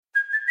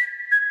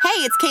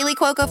Hey, it's Kaylee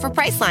Cuoco for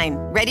Priceline.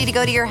 Ready to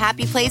go to your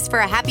happy place for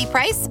a happy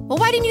price? Well,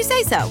 why didn't you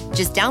say so?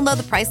 Just download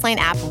the Priceline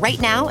app right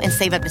now and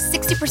save up to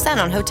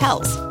 60% on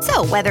hotels.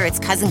 So whether it's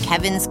Cousin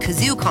Kevin's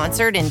Kazoo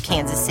Concert in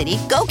Kansas City,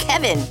 go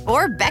Kevin,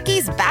 or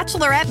Becky's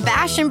Bachelorette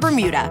Bash in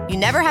Bermuda, you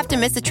never have to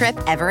miss a trip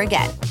ever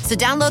again. So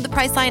download the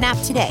Priceline app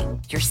today.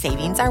 Your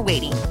savings are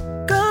waiting.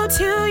 Go to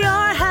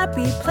your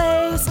happy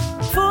place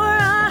for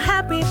a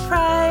happy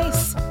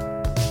price.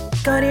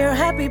 Go to your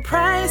happy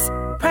price,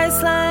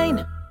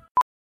 Priceline.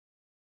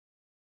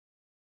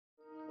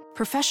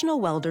 Professional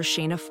welder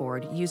Shayna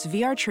Ford used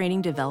VR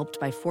training developed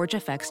by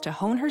ForgeFX to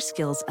hone her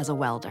skills as a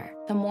welder.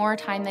 The more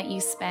time that you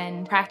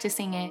spend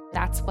practicing it,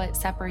 that's what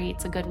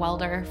separates a good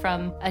welder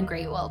from a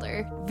great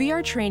welder.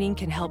 VR training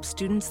can help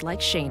students like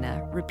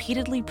Shayna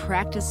repeatedly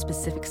practice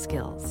specific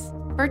skills.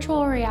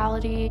 Virtual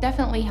reality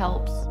definitely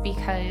helps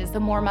because the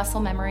more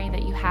muscle memory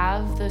that you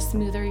have, the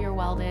smoother your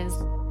weld is.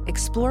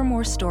 Explore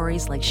more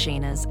stories like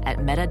Shayna's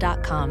at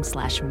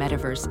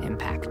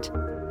meta.com/metaverseimpact.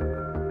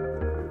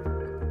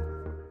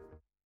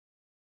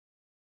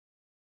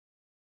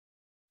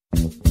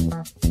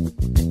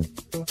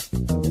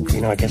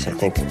 I guess I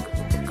think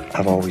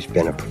I've always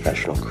been a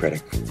professional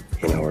critic,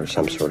 or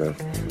some sort of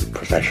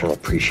professional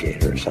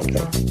appreciator or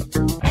something.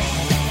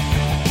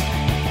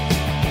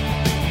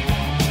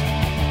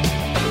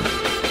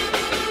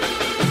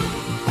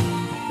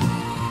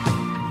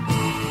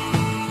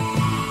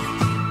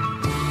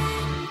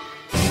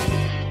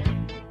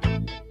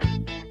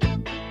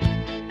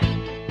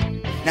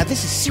 Now,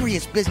 this is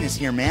serious business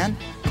here, man.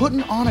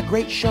 Putting on a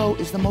great show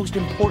is the most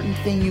important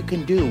thing you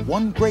can do.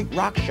 One great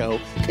rock show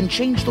can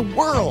change the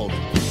world.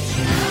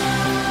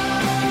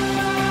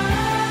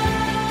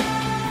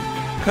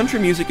 Country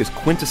music is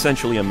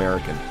quintessentially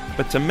American,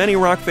 but to many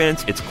rock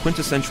fans, it's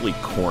quintessentially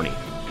corny.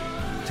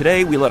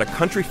 Today, we let a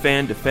country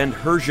fan defend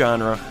her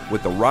genre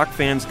with the Rock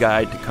Fan's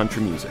Guide to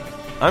Country Music.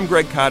 I'm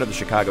Greg Cott of the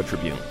Chicago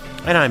Tribune.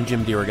 And I'm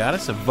Jim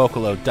DeRogatis of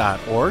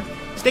Vocalo.org.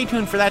 Stay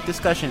tuned for that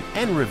discussion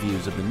and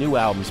reviews of the new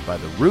albums by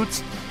The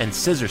Roots and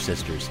Scissor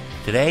Sisters,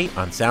 today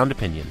on Sound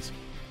Opinions.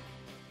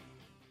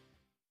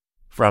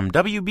 From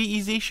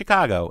WBEZ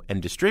Chicago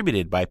and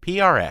distributed by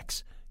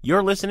PRX,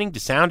 you're listening to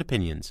Sound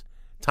Opinions.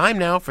 Time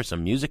now for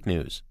some music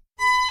news.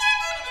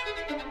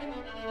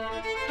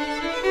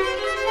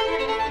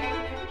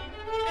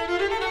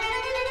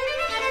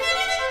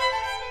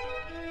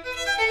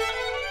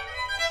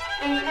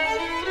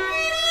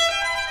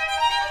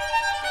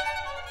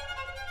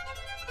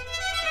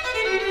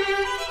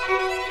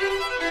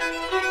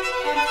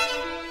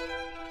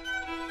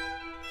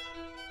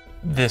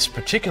 This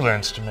particular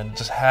instrument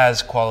just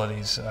has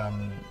qualities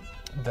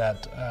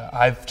that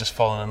I've just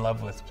fallen in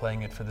love with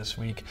playing it for this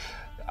week.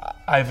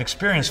 I've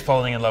experienced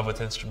falling in love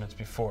with instruments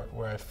before,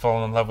 where I've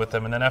fallen in love with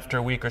them, and then after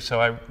a week or so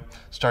I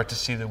start to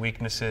see the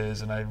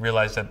weaknesses, and I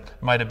realize that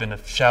it might have been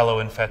a shallow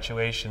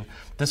infatuation.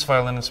 This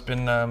violin has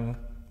been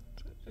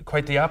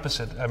quite the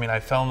opposite. I mean,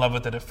 I fell in love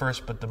with it at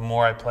first, but the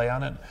more I play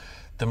on it,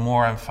 the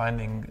more I'm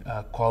finding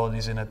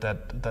qualities in it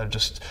that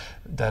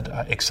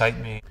excite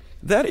me.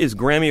 That is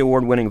Grammy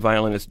Award-winning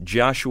violinist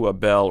Joshua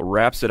Bell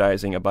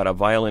rhapsodizing about a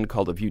violin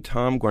called the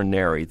Vieuxtemps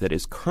Guarneri that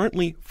is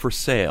currently for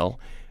sale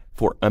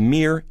for a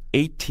mere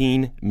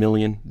 $18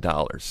 million.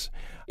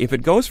 If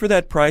it goes for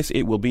that price,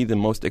 it will be the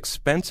most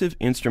expensive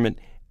instrument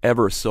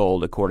ever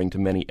sold, according to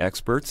many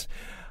experts.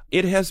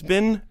 It has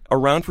been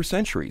around for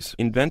centuries.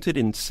 Invented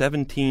in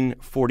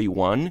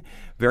 1741,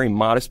 very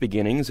modest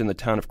beginnings in the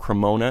town of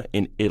Cremona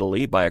in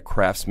Italy by a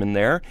craftsman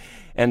there,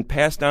 and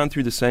passed on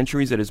through the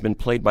centuries, it has been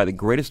played by the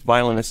greatest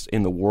violinists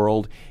in the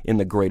world in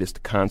the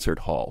greatest concert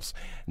halls.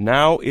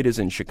 Now it is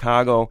in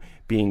Chicago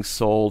being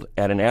sold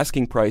at an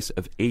asking price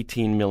of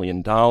 $18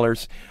 million.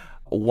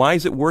 Why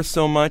is it worth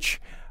so much?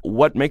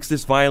 What makes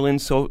this violin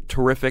so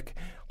terrific?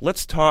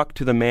 Let's talk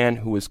to the man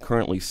who is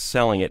currently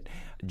selling it,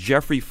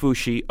 Jeffrey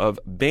Foushee of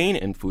Bain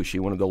 & Foushee,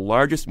 one of the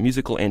largest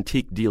musical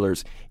antique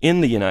dealers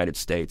in the United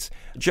States.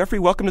 Jeffrey,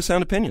 welcome to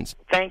Sound Opinions.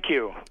 Thank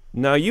you.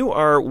 Now, you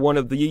are one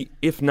of the,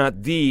 if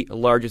not the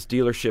largest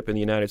dealership in the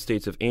United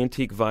States of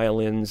antique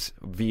violins,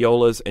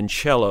 violas, and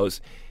cellos,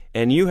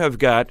 and you have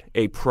got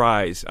a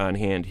prize on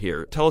hand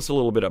here. Tell us a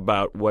little bit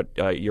about what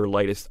your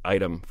latest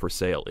item for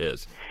sale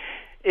is.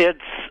 It's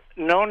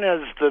known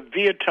as the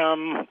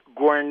Vieuxtemps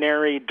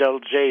Guarneri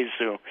del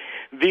Gesù.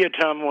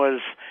 Vieuxtemps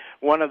was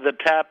one of the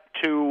top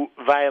two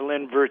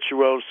violin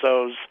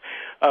virtuosos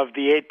of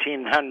the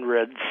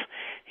 1800s.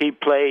 He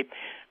played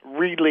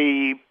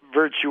really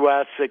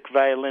virtuosic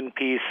violin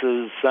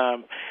pieces,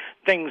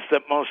 things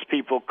that most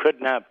people could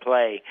not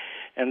play.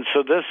 And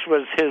so this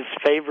was his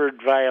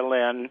favorite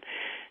violin.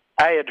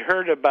 I had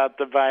heard about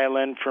the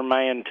violin for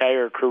my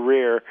entire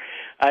career.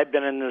 I've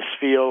been in this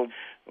field,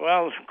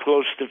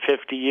 close to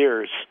 50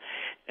 years.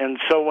 And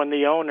so when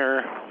the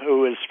owner,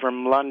 who is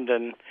from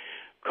London,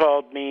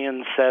 called me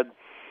and said,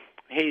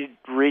 he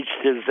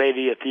reached his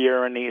 80th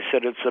year, and he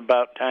said, it's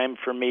about time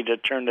for me to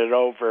turn it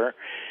over.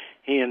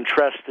 He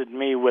entrusted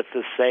me with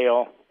the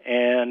sale,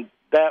 and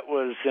that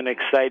was an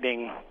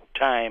exciting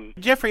time.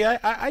 Jeffrey,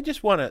 I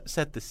just want to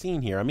set the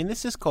scene here. I mean,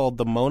 this is called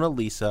the Mona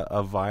Lisa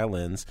of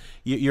violins.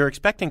 You're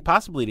expecting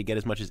possibly to get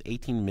as much as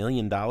 $18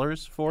 million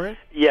for it?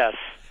 Yes.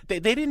 They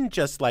didn't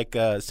just,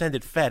 send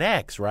it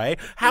FedEx, right?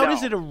 How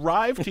does it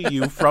arrive to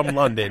you from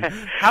London?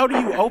 How do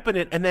you open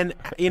it? And then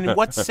in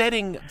what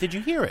setting did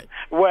you hear it?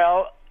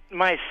 Well,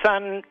 my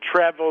son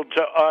traveled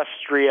to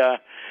Austria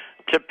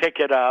to pick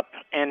it up,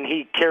 and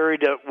he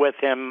carried it with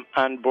him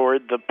on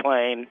board the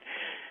plane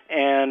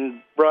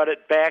and brought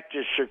it back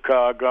to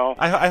Chicago.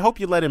 I hope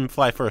you let him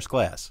fly first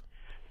class.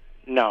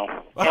 No.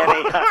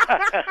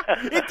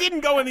 It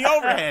didn't go in the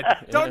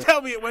overhead. Don't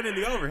tell me it went in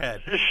the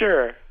overhead.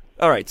 Sure.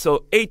 All right,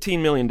 so $18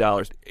 million.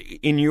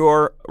 In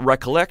your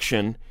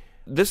recollection,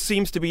 this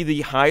seems to be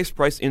the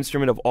highest-priced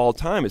instrument of all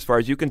time, as far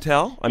as you can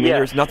tell? I mean, Yes.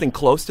 There's nothing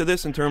close to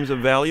this in terms of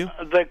value?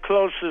 The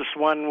closest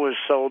one was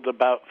sold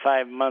about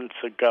 5 months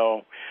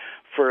ago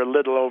for a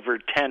little over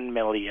 $10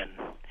 million.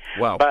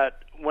 Wow.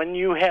 But when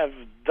you have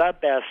the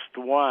best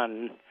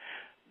one,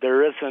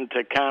 there isn't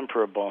a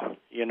comparable,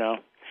 you know.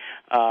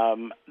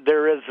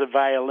 There is a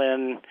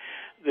violin,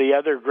 the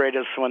other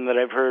greatest one that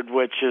I've heard,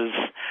 which is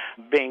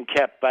being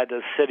kept by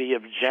the city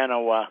of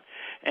Genoa,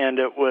 and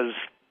it was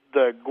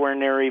the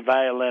Guarneri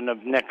violin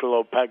of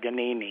Niccolo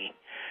Paganini.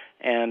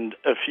 And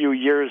a few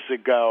years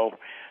ago,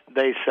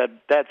 they said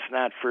that's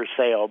not for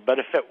sale, but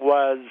if it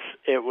was,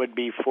 it would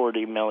be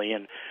 $40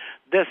 million.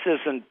 This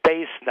isn't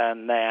based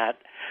on that,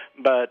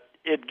 but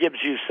it gives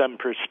you some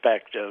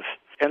perspective.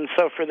 And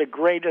so for the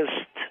greatest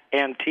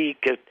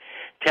antique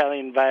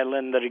Italian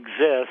violin that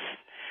exists,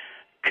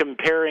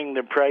 comparing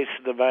the price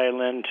of the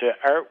violin to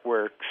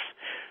artworks,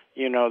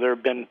 you know, there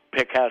have been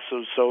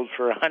Picassos sold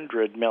for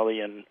 $100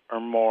 million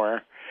or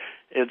more.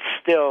 It's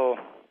still,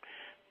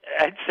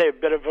 I'd say, a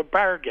bit of a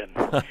bargain.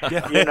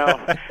 You know,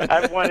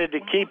 I've wanted to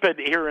keep it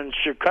here in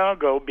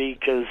Chicago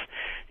because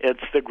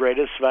it's the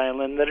greatest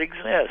violin that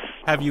exists.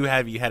 Have you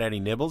had any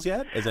nibbles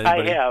yet?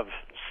 I have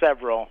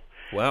several.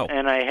 Wow.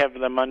 And I have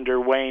them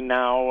underway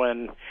now,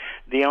 and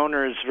the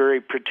owner is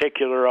very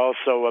particular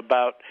also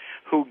about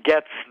who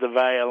gets the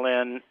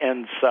violin,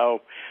 and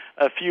so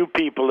a few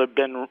people have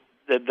been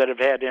that have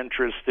had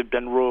interest have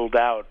been ruled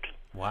out.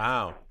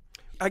 Wow.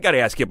 I got to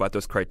ask you about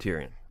those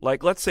criterion.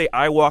 Like, let's say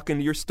I walk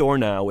into your store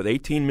now with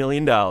 $18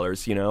 million,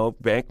 you know,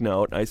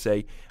 banknote. I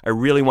say, I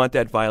really want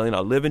that violin.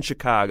 I live in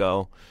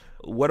Chicago.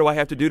 What do I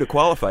have to do to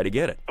qualify to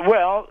get it?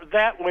 Well,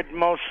 that would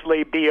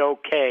mostly be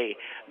okay.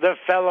 The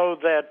fellow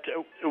that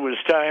was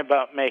talking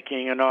about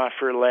making an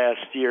offer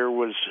last year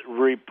was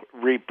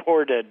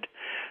reported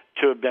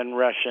to have been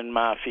Russian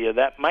mafia.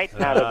 That might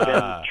not have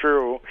been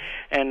true.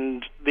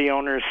 And the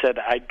owner said,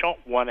 I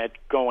don't want it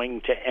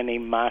going to any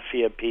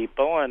mafia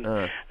people. And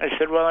I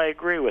said, well, I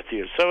agree with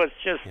you. So it's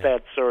just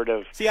that sort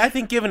of... See, I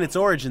think given its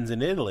origins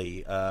in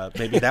Italy,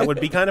 maybe that would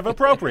be kind of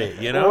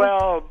appropriate, you know?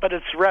 Well, but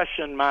it's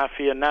Russian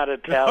mafia, not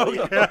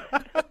Italian.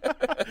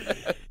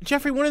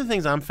 Jeffrey, one of the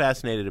things I'm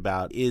fascinated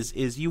about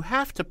is you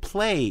have to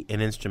play an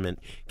instrument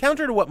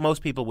counter to what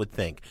most people would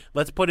think.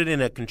 Let's put it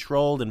in a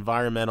controlled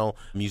environmental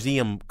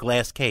museum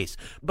glass case.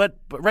 But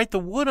right, the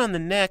wood on the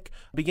neck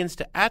begins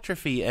to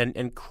atrophy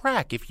and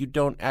crack if you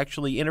don't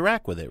actually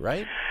interact with it,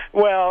 right?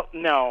 Well,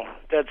 no,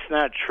 that's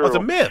not true. Oh, it's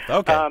a myth.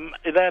 Okay.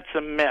 That's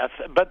a myth.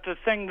 But the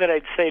thing that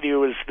I'd say to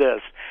you is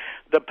this.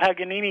 The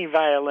Paganini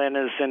violin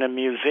is in a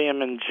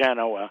museum in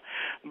Genoa,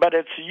 but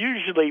it's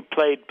usually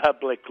played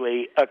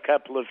publicly a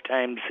couple of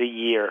times a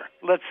year.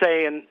 Let's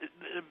say in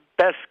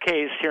best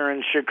case here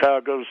in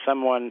Chicago,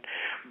 someone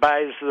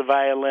buys the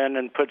violin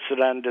and puts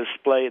it on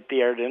display at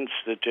the Art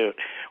Institute.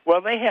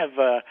 Well, they have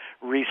a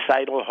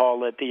recital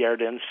hall at the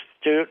Art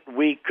Institute.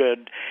 We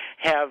could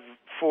have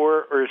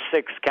 4 or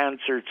 6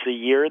 concerts a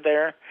year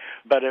there,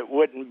 but it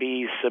wouldn't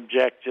be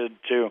subjected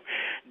to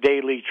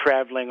daily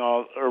traveling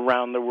all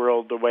around the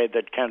world the way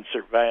that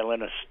concert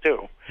violinists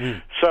do.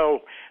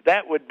 So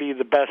that would be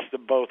the best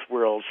of both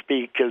worlds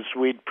because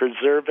we'd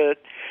preserve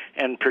it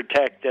and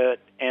protect it,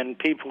 and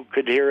people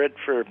could hear it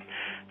for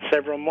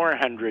several more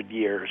hundred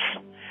years.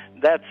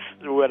 That's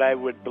what I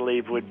would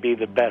believe would be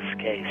the best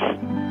case.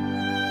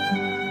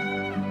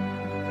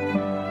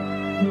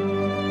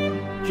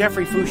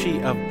 Jeffrey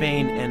Fucci of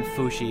Bain and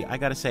Fucci. I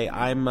got to say,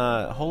 I'm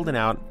holding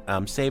out.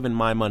 I'm saving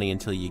my money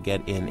until you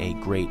get in a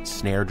great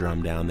snare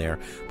drum down there.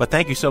 But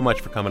thank you so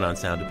much for coming on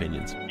Sound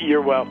Opinions.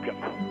 You're welcome.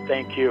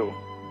 Thank you.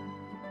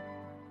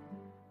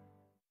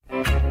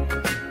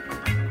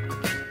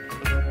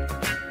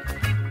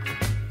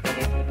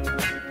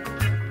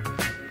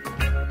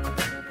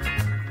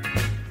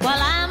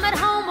 While I'm at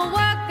home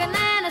a-working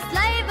and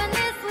a-slaving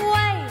this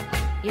way,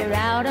 you're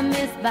out a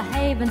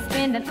misbehaving,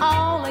 spending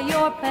all of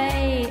your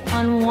pay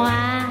on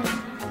wine,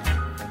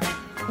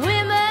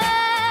 women,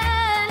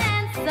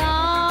 and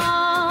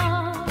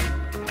song.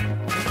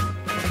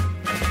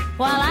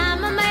 While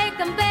I'm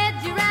a-making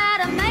beds, you're out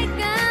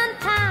a-making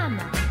time.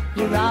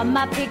 You rob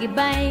my piggy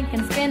bank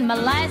and spend my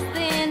last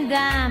thin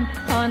dime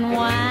on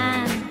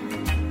wine,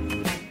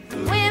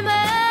 women,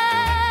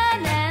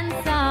 and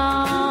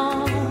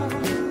song.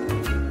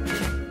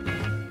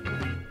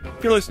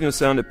 You're listening to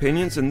Sound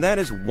Opinions, and that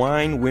is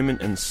Wine, Women,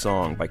 and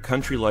Song by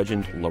country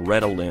legend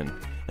Loretta Lynn.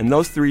 And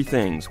those three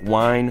things,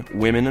 wine,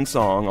 women, and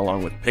song,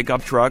 along with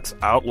pickup trucks,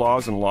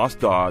 outlaws, and lost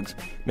dogs,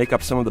 make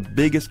up some of the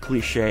biggest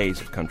cliches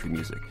of country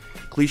music.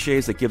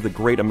 Cliches that give the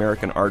great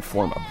American art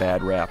form a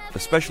bad rap,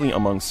 especially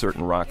among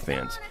certain rock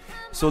fans.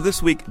 So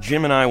this week,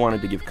 Jim and I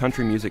wanted to give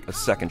country music a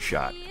second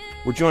shot.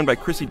 We're joined by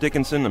Chrissy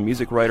Dickinson, a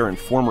music writer and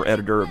former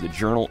editor of the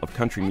Journal of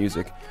Country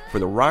Music, for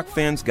the Rock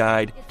Fan's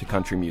Guide to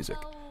Country Music.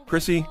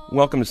 Chrissy,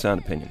 welcome to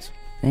Sound Opinions.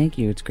 Thank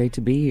you. It's great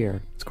to be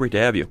here. It's great to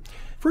have you.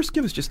 First,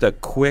 give us just a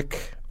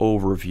quick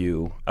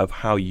overview of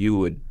how you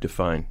would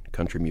define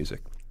country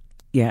music.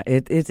 Yeah,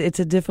 it's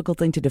a difficult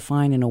thing to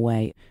define in a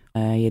way.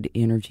 I had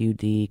interviewed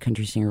the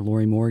country singer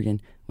Lori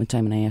Morgan one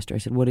time, and I asked her, I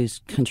said, what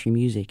is country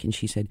music? And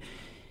she said,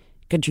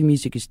 country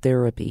music is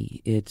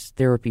therapy. It's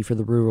therapy for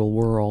the rural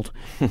world,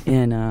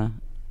 and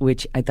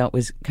which I thought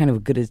was kind of a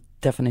good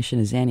definition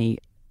as any.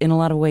 In a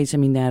lot of ways, I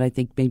mean, that I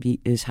think maybe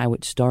is how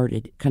it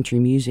started. Country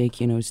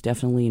music, is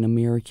definitely an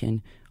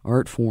American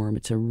art form.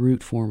 It's a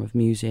root form of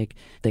music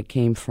that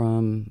came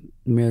from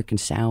the American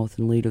South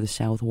and later the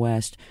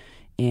Southwest.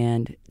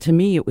 And to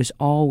me, it was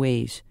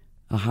always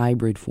a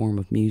hybrid form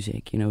of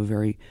music,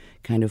 very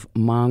kind of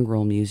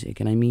mongrel music.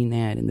 And I mean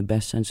that in the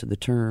best sense of the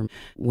term.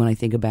 When I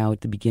think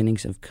about the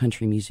beginnings of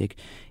country music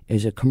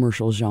as a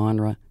commercial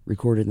genre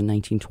recorded in the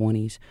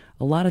 1920s,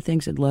 a lot of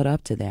things had led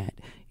up to that.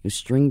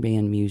 String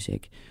band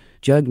music,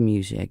 jug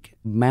music,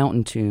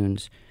 mountain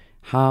tunes,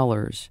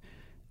 hollers,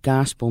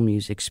 gospel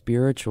music,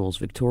 spirituals,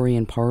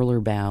 Victorian parlor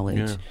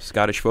ballads. Yeah,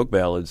 Scottish folk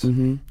ballads.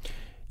 Mm-hmm.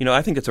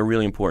 I think it's a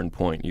really important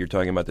point. You're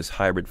talking about this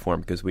hybrid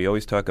form because we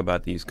always talk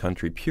about these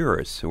country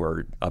purists who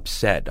are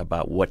upset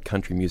about what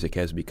country music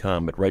has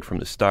become. But right from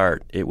the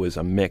start, it was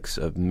a mix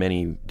of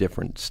many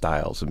different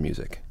styles of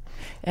music.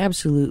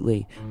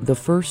 Absolutely. The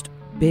first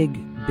big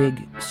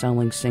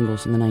selling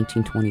singles in the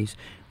 1920s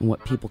and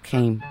what people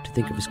came to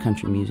think of as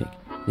country music.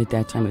 At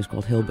that time, it was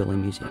called hillbilly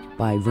music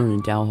by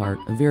Vernon Dalhart,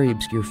 a very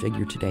obscure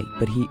figure today,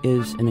 but he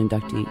is an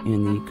inductee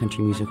in the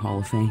Country Music Hall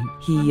of Fame.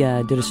 He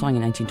did a song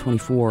in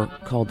 1924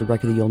 called The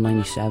Wreck of the Old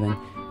 97,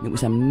 and it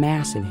was a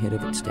massive hit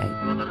of its day.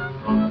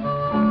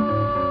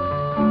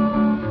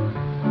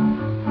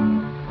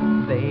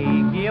 They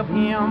give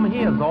him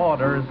his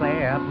orders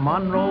at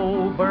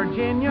Monroe,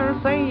 Virginia,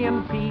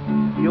 saying, Pete,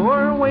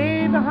 you're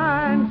way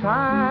behind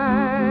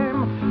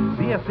time.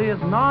 This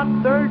is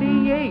not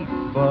 38,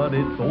 but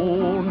it's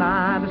old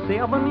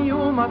 97.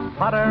 You must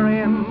putter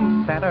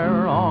and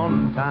setter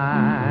on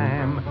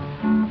time.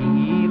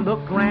 He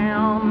looked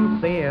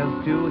round, says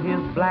to his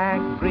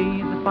black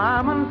greasy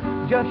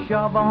fireman, just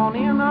shove on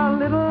in a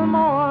little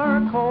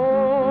more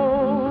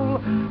coal.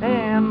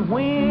 And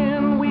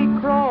when we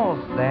cross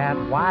that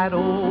white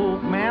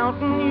oak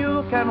mountain,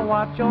 you can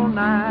watch old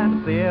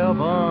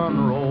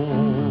 97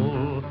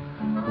 roll.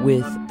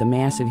 With the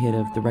massive hit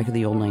of The Wreck of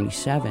the Old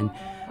 97,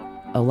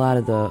 a lot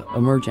of the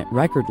emergent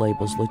record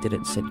labels looked at it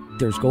and said,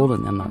 there's gold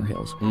in them our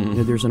hills.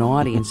 Mm-hmm. There's an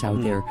audience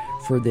out there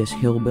for this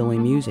hillbilly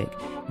music.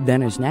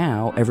 Then as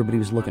now, everybody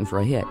was looking for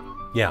a hit.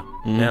 Yeah,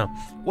 yeah.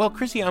 Well,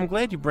 Chrissy, I'm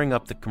glad you bring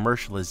up the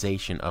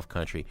commercialization of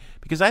country,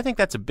 because I think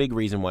that's a big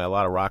reason why a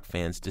lot of rock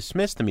fans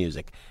dismiss the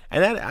music,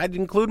 and that I'd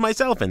include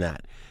myself in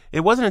that.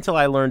 It wasn't until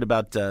I learned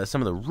about some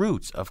of the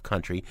roots of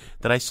country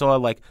that I saw,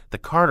 like, the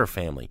Carter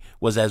family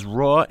was as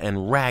raw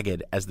and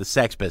ragged as the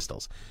Sex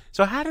Pistols.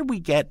 So how did we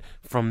get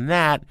from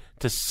that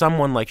to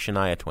someone like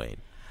Shania Twain?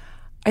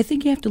 I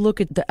think you have to look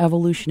at the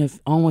evolution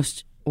of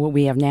almost what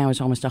we have now is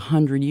almost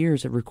 100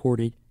 years of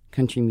recorded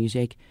country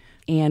music.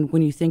 And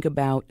when you think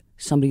about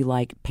somebody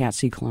like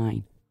Patsy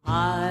Cline,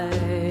 I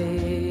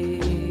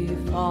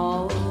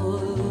fall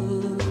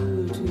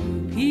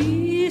to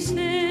pieces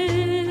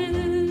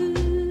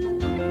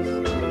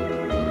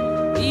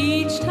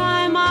each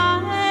time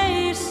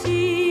I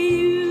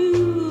see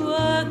you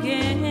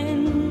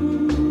again.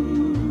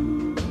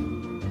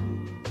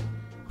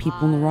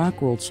 people in the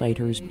rock world cite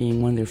her as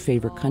being one of their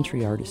favorite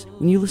country artists.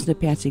 When you listen to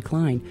Patsy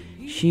Cline,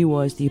 she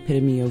was the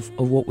epitome of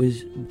what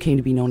came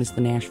to be known as the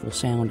Nashville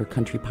Sound or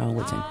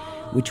Countrypolitan,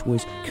 which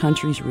was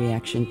country's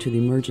reaction to the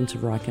emergence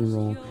of rock and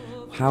roll.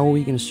 How are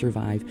we going to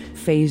survive?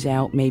 Phase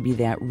out maybe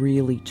that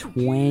really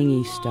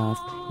twangy stuff,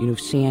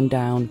 sand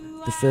down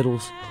the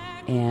fiddles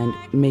and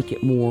make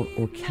it more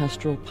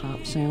orchestral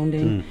pop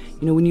sounding.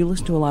 When you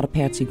listen to a lot of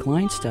Patsy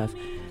Cline stuff,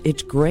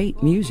 it's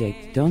great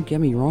music, don't get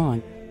me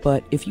wrong,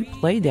 but if you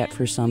played that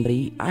for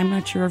somebody, I'm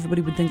not sure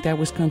everybody would think that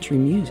was country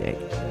music.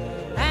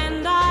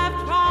 And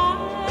I've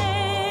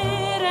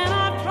tried,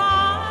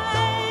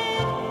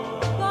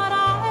 but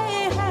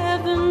I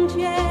haven't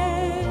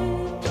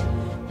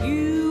yet.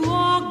 You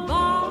walk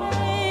by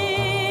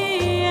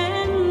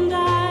and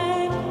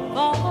I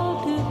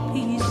fall to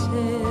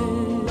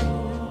pieces.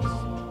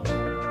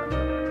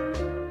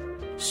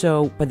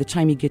 So by the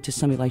time you get to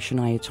somebody like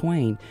Shania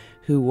Twain,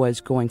 who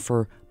was going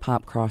for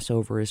pop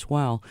crossover as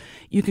well,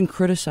 you can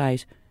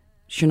criticize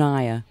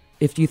Shania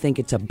if you think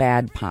it's a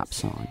bad pop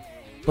song.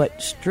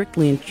 But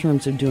strictly in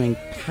terms of doing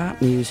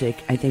pop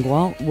music, I think,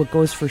 what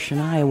goes for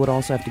Shania would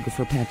also have to go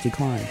for Patsy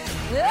Cline.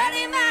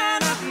 Any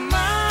man of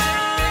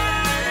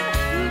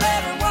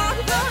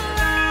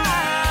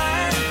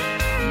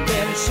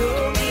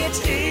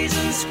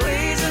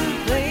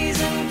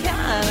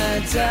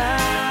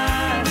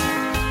time.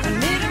 I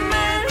need a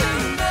man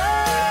who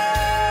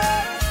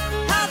knows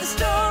how the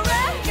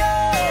story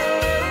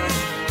goes.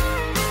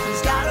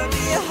 There's gotta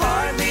be a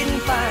heart beating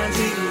fine,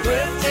 seeking,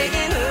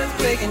 breathtaking,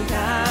 earthquaking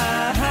kind.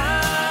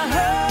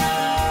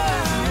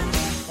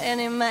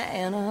 Any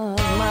man of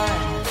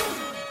mine.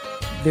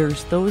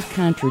 There's those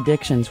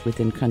contradictions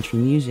within country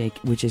music,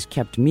 which has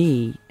kept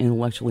me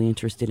intellectually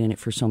interested in it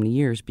for so many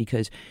years,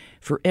 because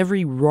for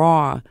every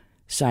raw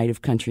side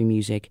of country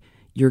music,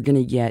 you're going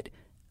to get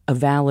a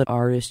valid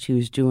artist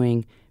who's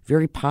doing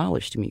very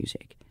polished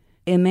music.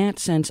 In that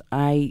sense,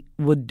 I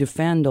would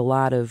defend a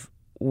lot of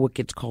what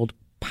gets called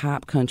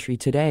pop country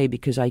today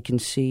because I can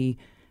see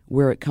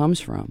where it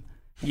comes from.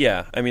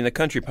 Yeah, I mean, the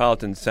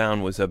countrypolitan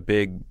sound was a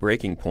big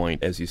breaking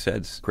point, as you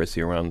said,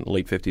 Chrissy, around the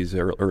late 50s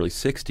or early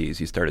 60s.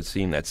 You started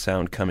seeing that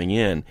sound coming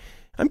in.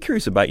 I'm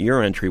curious about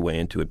your entryway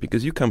into it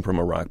because you come from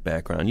a rock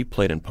background. You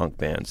played in punk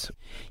bands.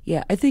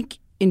 Yeah, I think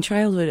in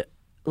childhood,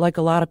 like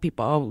a lot of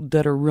people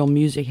that are real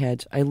music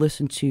heads, I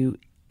listened to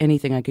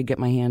anything I could get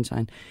my hands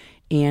on.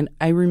 And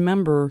I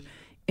remember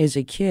as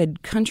a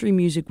kid, country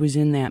music was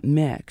in that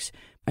mix.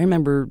 I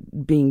remember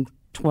being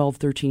 12,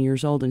 13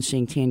 years old and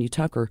seeing Tanya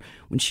Tucker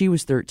when she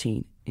was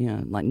 13,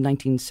 like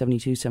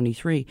 1972,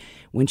 73,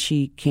 when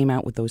she came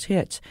out with those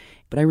hits.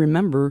 But I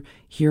remember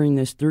hearing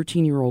this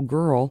 13-year-old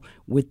girl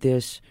with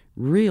this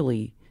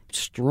really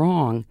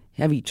strong,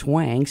 heavy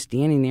twang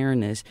standing there in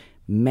this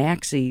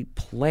maxi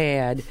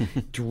plaid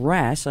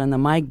dress on the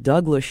Mike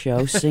Douglas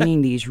show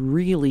singing these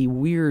really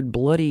weird,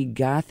 bloody,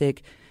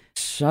 gothic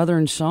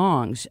Southern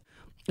songs.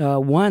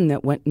 One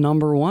that went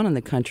number one on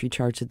the country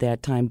charts at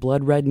that time,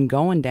 Blood Red and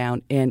Going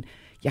Down, and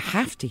you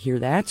have to hear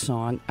that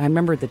song. I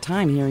remember at the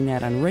time hearing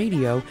that on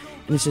radio,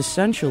 and it's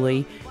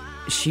essentially,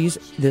 she's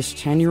this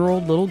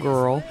 10-year-old little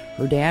girl.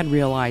 Her dad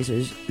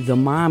realizes the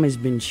mom has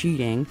been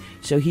cheating,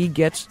 so he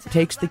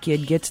takes the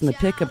kid, gets in the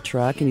pickup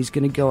truck, and he's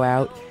going to go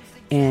out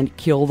and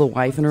kill the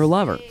wife and her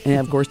lover. And,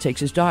 of course,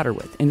 takes his daughter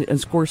with. And,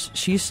 of course,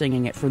 she's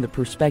singing it from the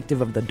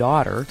perspective of the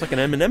daughter. It's like an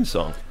Eminem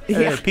song.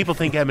 Yeah. People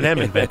think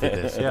Eminem invented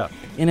this, yeah.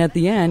 And at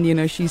the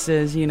end, she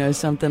says,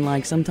 something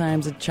like,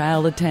 sometimes a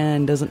child of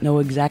 10 doesn't know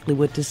exactly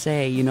what to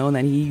say, and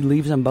then he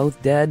leaves them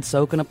both dead,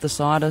 soaking up the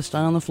sawdust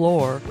on the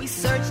floor. We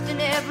searched in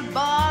every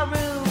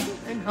barroom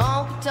and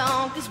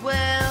honky-tonk as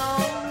well.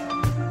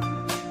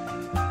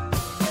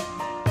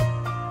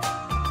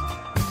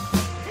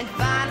 And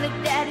finally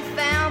Daddy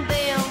found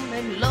them.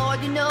 And Lord,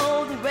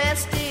 the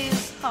rest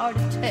is hard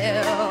to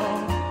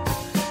tell.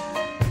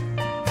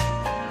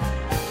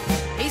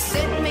 He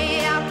sent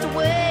me out to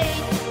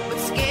wait, but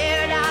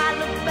scared I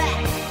looked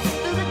back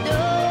through the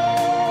door.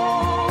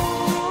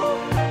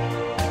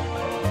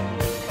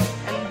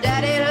 And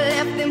Daddy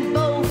left them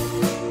both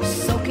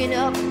soaking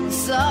up the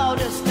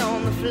sawdust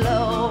on the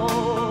floor.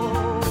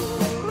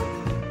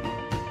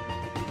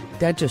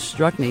 That just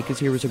struck me because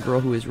here was a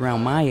girl who was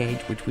around my age,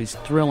 which was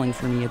thrilling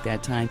for me at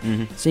that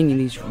time, singing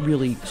these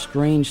really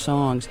strange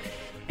songs,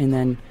 and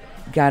then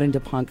got into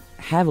punk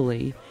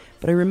heavily.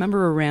 But I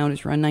remember it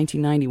was around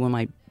 1990 when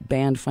my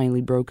band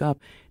finally broke up.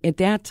 At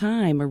that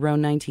time,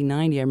 around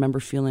 1990, I remember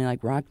feeling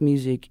like rock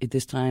music at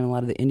this time, a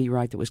lot of the indie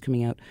rock that was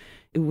coming out,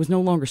 it was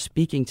no longer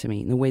speaking to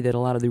me in the way that a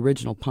lot of the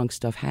original punk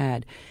stuff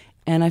had.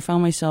 And I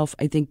found myself,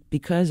 I think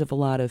because of a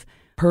lot of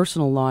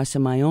personal loss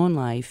in my own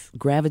life,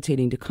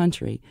 gravitating to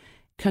country.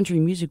 Country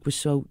music was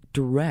so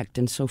direct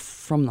and so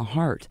from the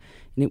heart,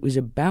 and it was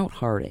about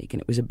heartache,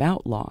 and it was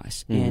about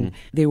loss, and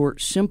they were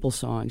simple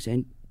songs,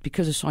 and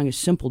because a song is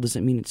simple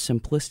doesn't mean it's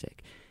simplistic.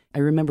 I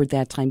remember at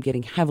that time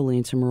getting heavily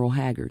into Merle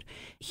Haggard.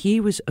 He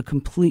was a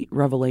complete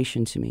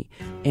revelation to me,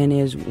 and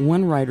as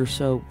one writer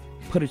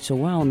put it so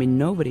well,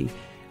 nobody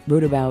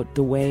wrote about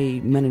the way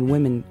men and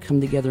women come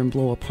together and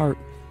blow apart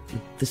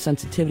the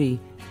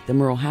sensitivity that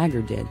Merle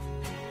Haggard did.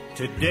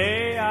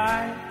 Today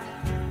I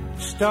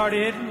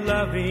started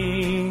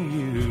loving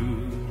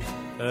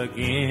you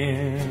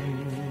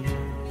again.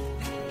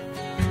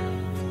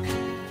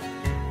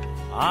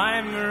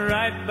 I'm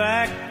right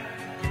back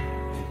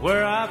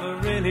where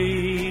I've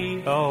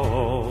really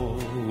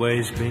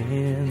always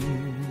been.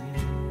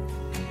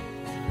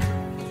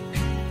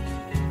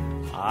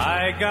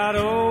 I got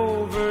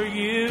over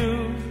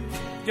you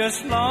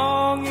just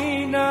long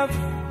enough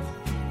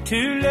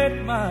to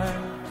let my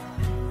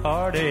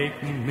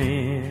heartache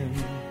mend.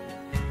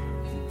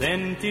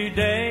 Then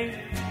today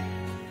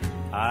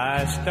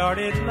I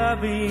started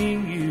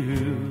loving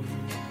you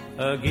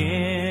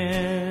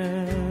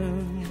again.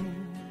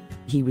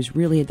 He was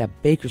really at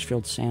that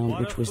Bakersfield sound,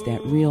 which was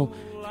that real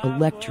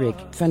electric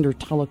Fender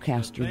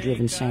Telecaster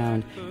driven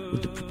sound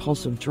with the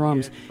propulsive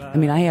drums.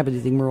 I happen to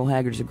think Merle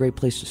Haggard is a great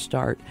place to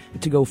start,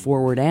 to go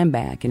forward and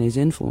back in his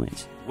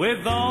influence.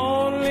 With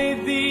only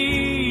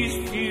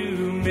these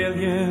few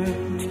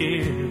million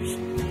tears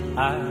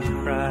I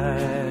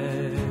cried.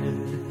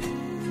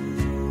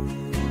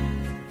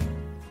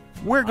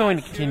 We're going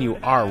to continue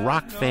our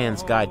Rock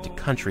Fans Guide to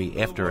Country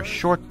after a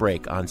short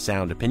break on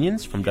Sound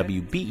Opinions from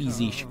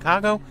WBEZ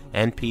Chicago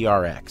and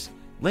PRX.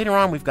 Later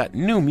on, we've got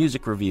new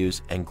music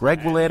reviews, and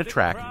Greg will add a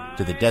track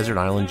to the Desert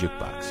Island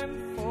Jukebox.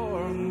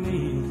 For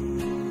me.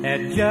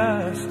 had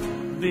just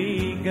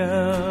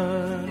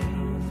begun.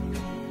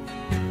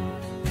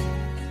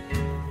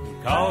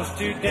 'Cause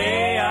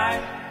today I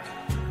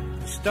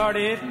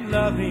started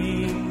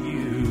loving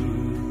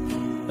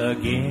you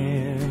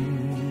again.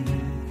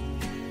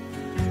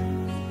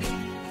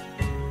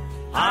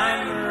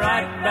 I'm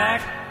right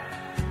back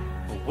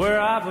where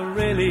I've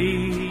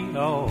really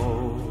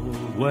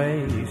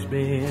always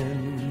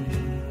been.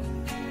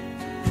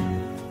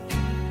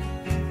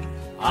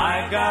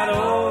 I got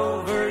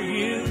over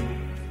you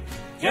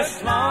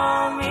just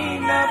long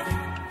enough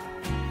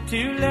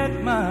to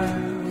let my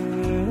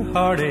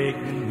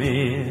heartache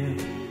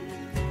mend.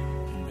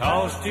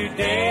 'Cause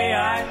today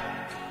I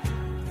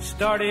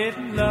started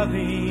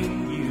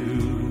loving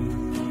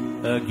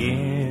you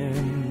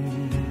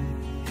again.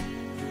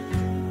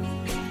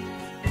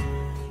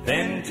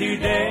 Then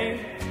today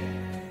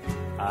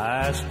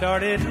I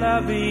started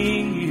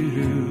loving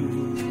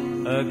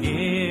you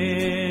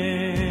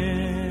again.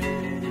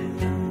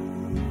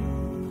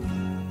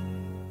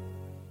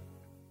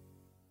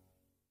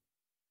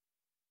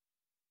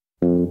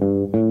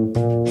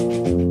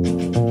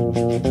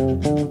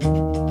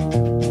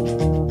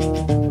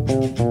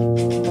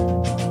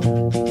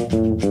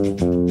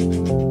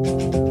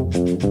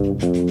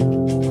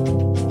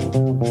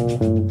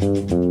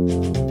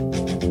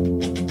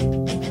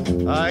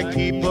 I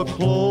keep a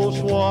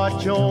close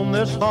watch on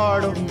this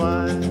heart of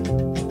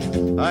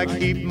mine. I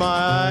keep my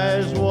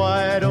eyes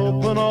wide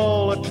open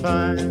all the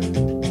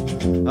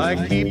time. I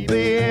keep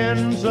the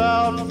ends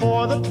out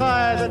for the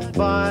tie that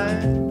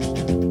binds.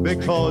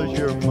 Because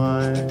you're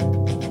mine,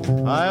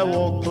 I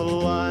walk the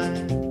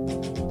line.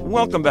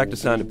 Welcome back to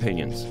Sound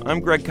Opinions. I'm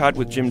Greg Cott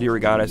with Jim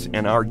DeRogatis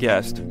and our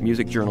guest,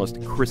 music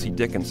journalist Chrissy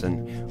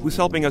Dickinson, who's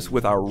helping us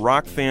with our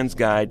Rock Fan's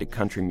Guide to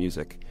Country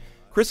Music.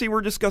 Chrissy,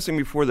 we're discussing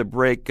before the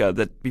break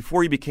that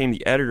before you became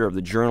the editor of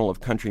the Journal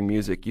of Country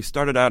Music, you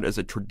started out as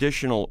a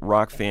traditional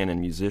rock fan and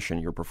musician.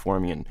 You're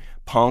performing in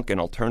punk and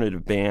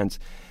alternative bands.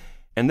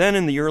 And then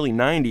in the early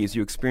 90s,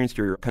 you experienced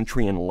your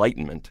country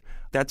enlightenment.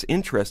 That's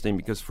interesting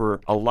because for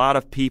a lot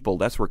of people,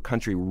 that's where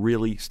country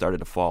really started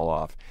to fall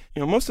off. You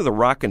know, most of the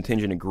rock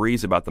contingent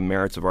agrees about the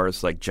merits of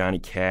artists like Johnny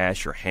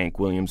Cash or Hank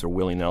Williams or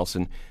Willie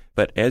Nelson.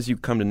 But as you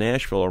come to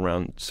Nashville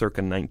around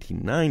circa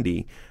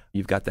 1990,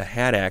 you've got the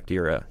Hat Act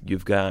era.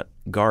 You've got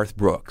Garth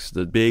Brooks,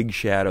 the big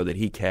shadow that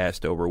he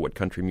cast over what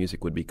country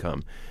music would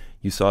become.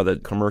 You saw the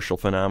commercial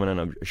phenomenon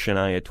of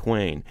Shania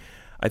Twain.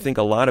 I think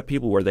a lot of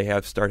people where they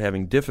start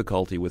having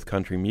difficulty with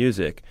country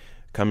music,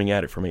 coming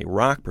at it from a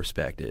rock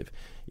perspective,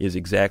 is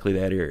exactly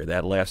that area,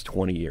 that last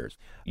 20 years.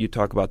 You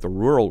talk about the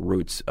rural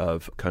roots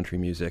of country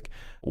music.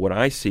 What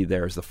I see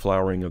there is the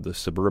flowering of the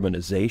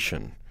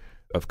suburbanization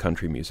of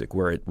country music,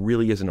 where it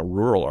really isn't a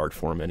rural art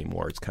form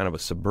anymore. It's kind of a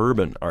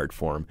suburban art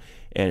form,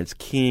 and it's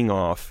keying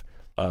off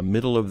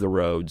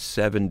middle-of-the-road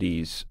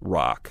 70s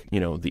rock, you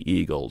know, the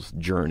Eagles,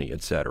 Journey,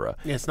 etc.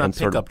 Yeah, it's not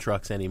pickup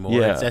trucks anymore.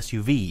 Yeah, it's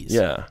SUVs.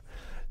 Yeah.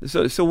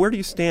 So where do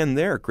you stand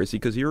there, Chrissy?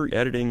 Because you're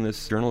editing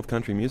this Journal of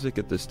Country Music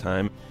at this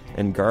time,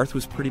 and Garth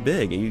was pretty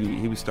big.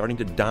 He was starting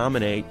to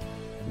dominate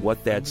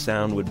what that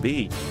sound would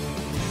be.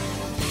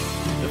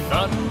 The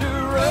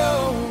thunder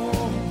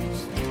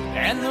rolls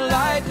and the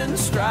lightning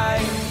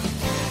strikes.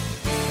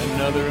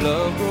 Another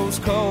love grows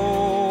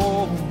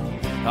cold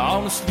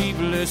on a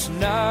sleepless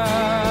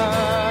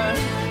night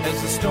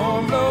as the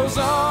storm blows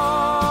all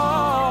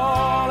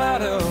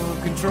out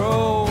of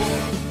control.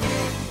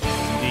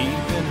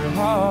 Deep in her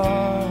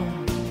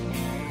heart,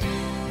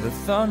 the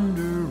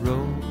thunder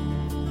rolls.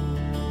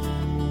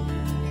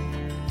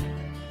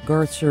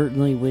 Garth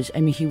certainly was,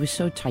 he was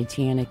so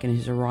titanic in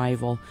his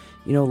arrival.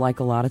 You know, like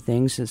a lot of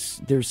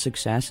things, there's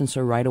success, and so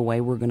right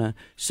away we're going to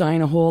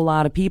sign a whole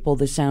lot of people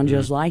that sound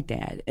just like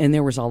that. And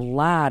there was a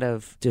lot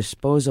of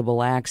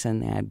disposable acts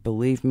in that,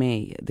 believe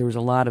me. There was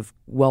a lot of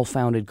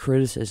well-founded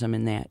criticism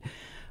in that.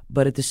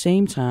 But at the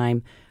same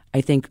time,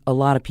 I think a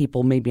lot of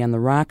people maybe on the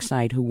rock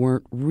side who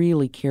weren't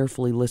really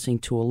carefully listening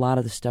to a lot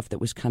of the stuff that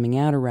was coming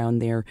out around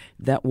there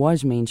that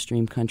was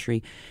mainstream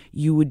country,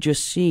 you would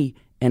just see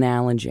an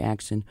Alan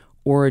Jackson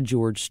or a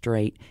George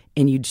Strait,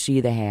 and you'd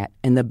see the hat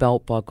and the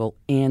belt buckle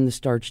and the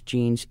starched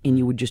jeans, and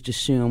you would just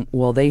assume,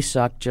 well, they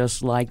suck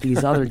just like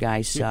these other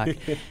guys suck.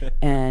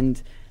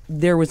 And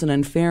there was an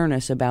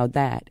unfairness about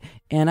that.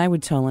 And I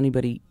would tell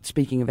anybody,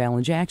 speaking of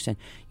Alan Jackson,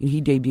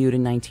 he debuted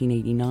in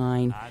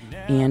 1989,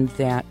 and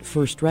that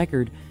first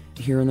record,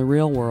 Here in the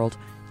Real World,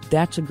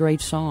 that's a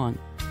great song.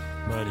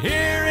 But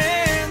here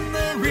in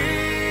the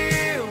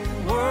real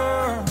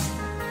world,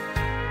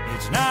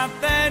 it's not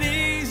that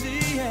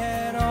easy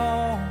at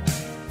all.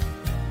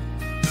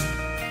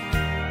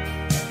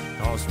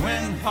 'Cause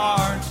when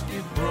hearts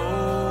get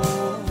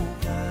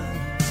broken,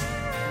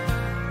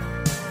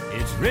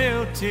 it's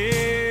real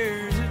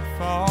tears that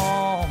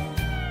fall.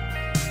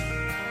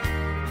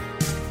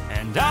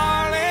 And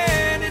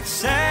darling, it's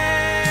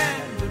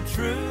sad but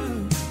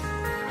true.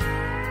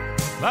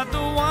 But the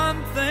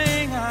one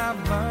thing I've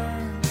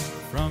learned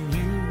from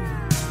you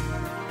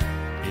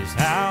is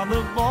how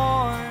the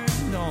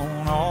boys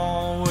don't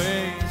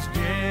always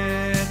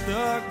get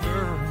the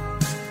girl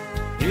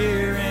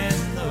here in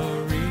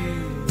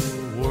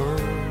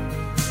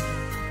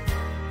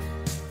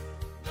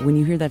When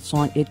you hear that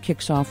song, it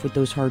kicks off with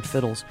those hard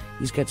fiddles.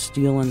 He's got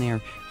steel in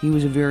there. He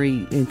was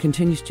and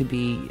continues to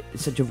be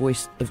such a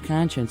voice of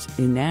conscience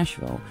in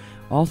Nashville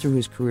all through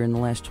his career in the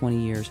last 20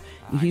 years.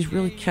 He's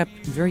really kept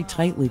very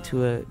tightly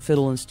to a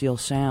fiddle and steel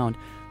sound.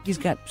 He's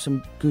got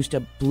some goosed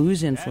up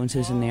blues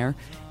influences in there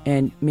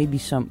and maybe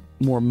some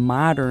more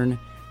modern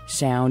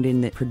sound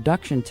in the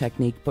production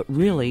technique, but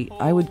really,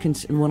 I would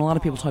consider, when a lot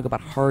of people talk about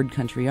hard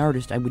country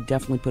artists, I would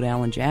definitely put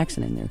Alan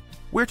Jackson in there.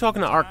 We're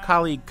talking to our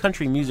colleague,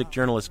 country music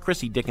journalist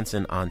Chrissy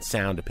Dickinson on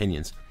Sound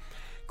Opinions.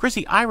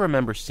 Chrissy, I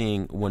remember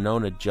seeing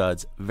Winona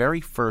Judd's very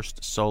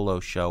first solo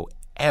show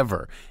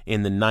ever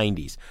in the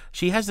 90s.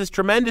 She has this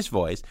tremendous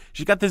voice,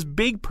 she's got this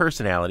big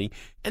personality,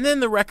 and then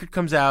the record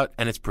comes out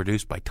and it's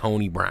produced by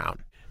Tony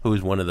Brown, who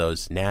is one of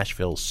those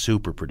Nashville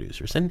super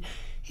producers, and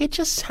it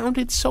just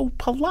sounded so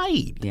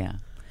polite. Yeah.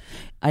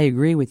 I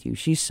agree with you.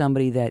 She's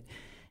somebody that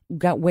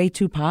got way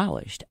too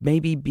polished,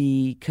 maybe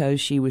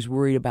because she was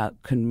worried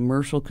about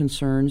commercial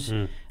concerns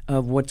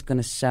of what's going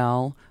to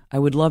sell. I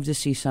would love to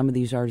see some of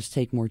these artists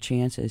take more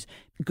chances.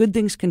 Good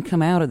things can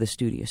come out of the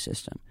studio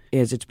system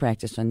as it's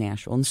practiced on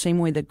Nashville, in the same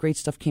way that great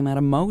stuff came out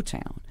of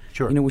Motown,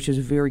 sure. Which is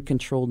a very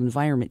controlled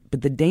environment.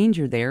 But the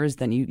danger there is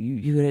then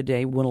you hit a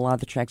day when a lot of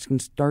the tracks can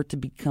start to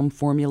become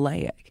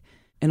formulaic.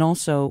 And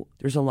also,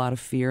 there's a lot of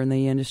fear in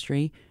the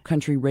industry.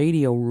 Country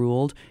radio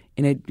ruled,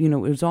 and it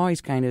was always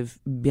kind of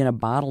been a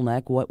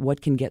bottleneck,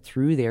 what can get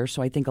through there.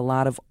 So I think a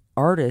lot of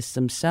artists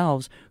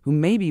themselves, who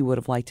maybe would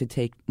have liked to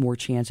take more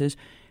chances,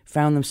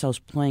 found themselves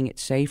playing it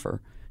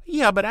safer.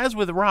 Yeah, but as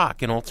with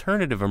rock, an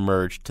alternative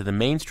emerged to the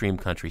mainstream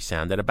country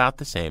sound at about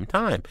the same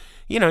time.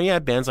 You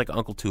had bands like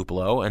Uncle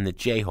Tupelo and the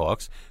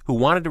Jayhawks who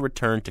wanted to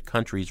return to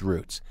country's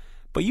roots.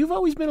 But you've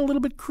always been a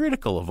little bit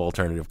critical of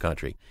alternative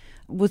country.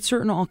 With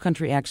certain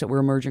all-country acts that were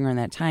emerging around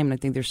that time, and I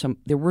think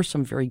there were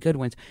some very good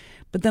ones.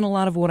 But then a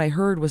lot of what I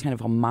heard was kind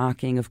of a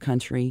mocking of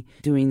country,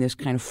 doing this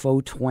kind of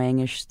faux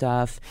twangish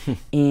stuff,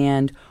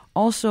 and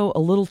also a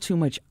little too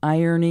much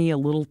irony, a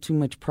little too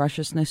much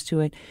preciousness to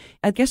it.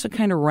 I guess it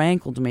kind of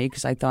rankled me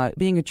because I thought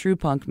being a true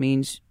punk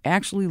means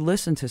actually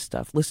listen to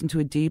stuff, listen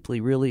to it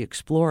deeply, really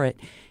explore it.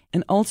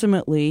 And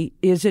ultimately,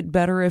 is it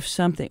better if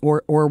something,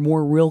 or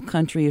more real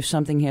country if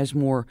something has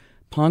more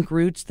punk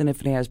roots than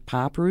if it has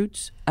pop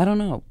roots? I don't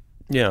know.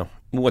 Yeah.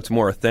 What's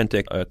more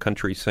authentic, a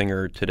country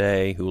singer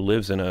today who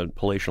lives in a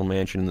palatial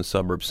mansion in the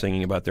suburbs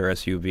singing about their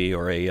SUV,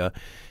 or a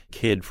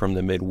kid from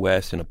the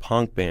Midwest in a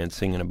punk band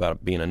singing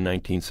about being a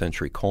 19th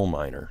century coal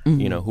miner?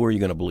 Mm-hmm. Who are you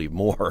going to believe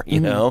more, you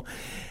know?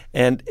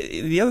 And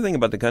the other thing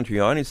about the country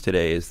audience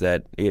today is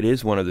that it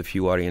is one of the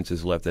few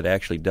audiences left that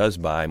actually does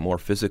buy more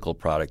physical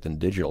product than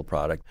digital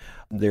product.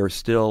 There's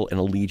still an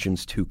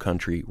allegiance to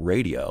country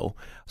radio.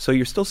 So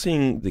you're still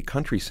seeing the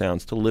country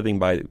sound still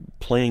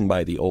playing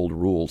by the old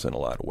rules in a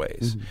lot of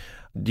ways.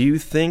 Mm-hmm. Do you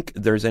think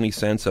there's any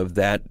sense of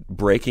that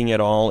breaking at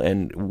all,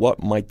 and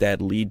what might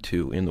that lead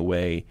to in the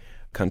way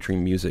country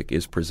music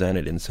is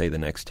presented in, say, the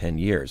next 10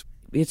 years?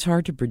 It's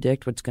hard to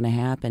predict what's going to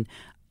happen.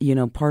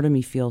 Part of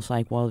me feels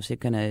like, well, is it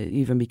going to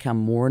even become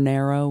more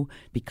narrow?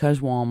 Because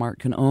Walmart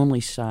can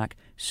only stock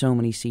so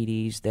many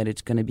CDs, that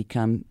it's going to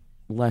become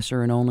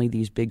lesser, and only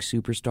these big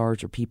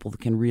superstars or people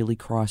that can really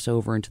cross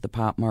over into the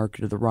pop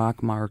market or the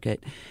rock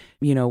market.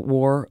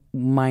 Or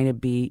might it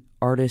be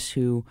artists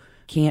who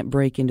can't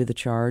break into the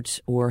charts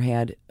or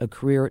had a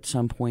career at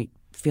some point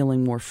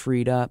feeling more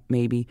freed up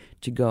maybe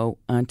to go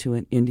onto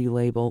an indie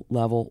label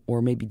level,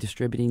 or maybe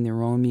distributing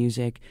their own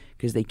music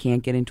because they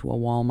can't get into a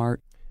Walmart?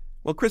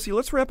 Well, Chrissy,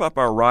 let's wrap up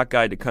our rock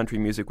guide to country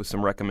music with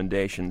some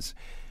recommendations.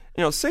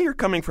 Say you're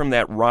coming from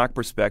that rock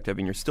perspective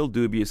and you're still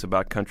dubious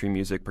about country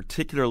music,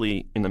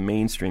 particularly in the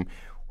mainstream.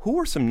 Who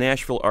are some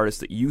Nashville artists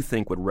that you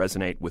think would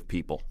resonate with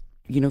people?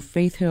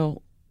 Faith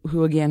Hill,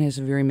 who again has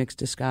a very mixed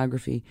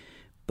discography,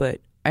 but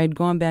I'd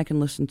gone back and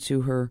listened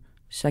to her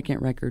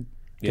second record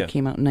that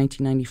came out in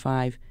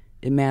 1995.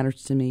 It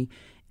Matters to Me.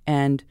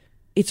 And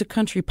it's a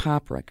country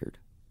pop record.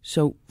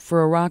 So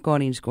for a rock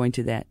audience going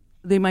to that,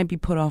 they might be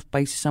put off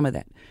by some of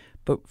that.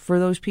 But for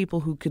those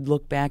people who could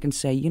look back and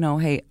say,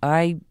 hey,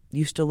 I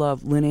used to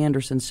love Lynn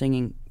Anderson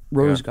singing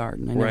Rose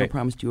Garden. I Never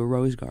Promised You a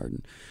Rose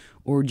Garden.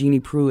 Or Jeannie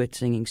Pruitt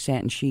singing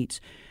Satin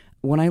Sheets.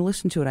 When I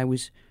listened to it, I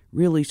was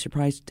really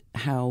surprised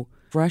how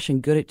fresh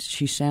and good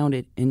she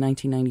sounded in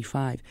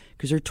 1995,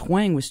 because her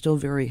twang was still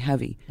very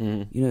heavy,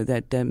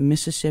 that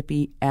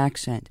Mississippi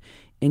accent.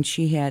 And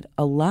she had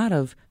a lot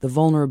of the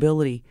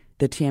vulnerability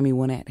that Tammy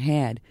Wynette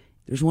had.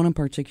 There's one in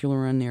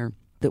particular on there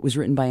that was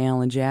written by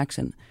Alan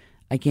Jackson,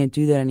 I Can't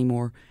Do That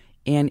Anymore.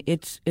 And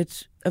it's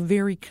a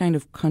very kind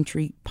of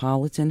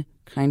country-politan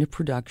kind of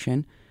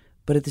production,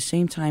 but at the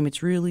same time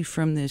it's really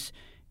from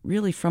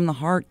the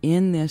heart,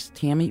 in this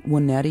Tammy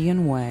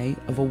Wynettian way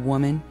of a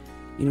woman,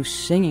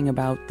 singing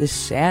about this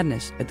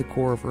sadness at the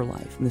core of her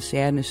life and the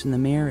sadness in the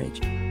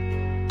marriage.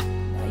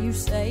 Now you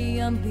say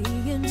I'm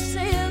being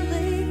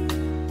silly,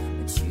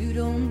 but you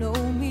don't know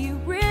me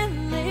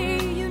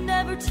really. You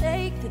never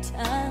take the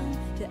time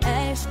to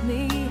ask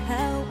me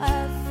how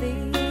I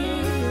feel.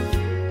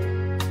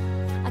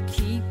 I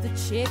keep the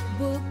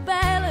checkbook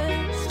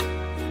balanced,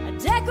 I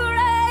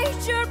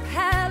decorate your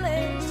palace.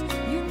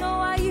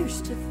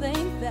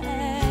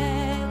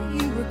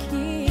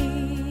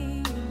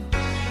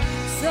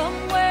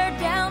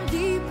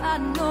 I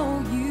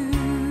know you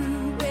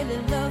really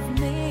love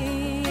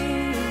me,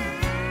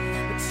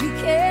 but you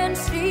can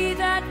see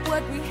that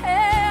what we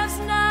have's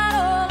not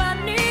all I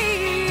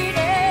need.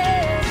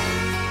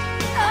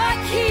 I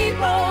keep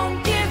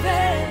on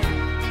giving,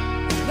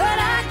 but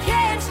I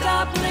can't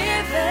stop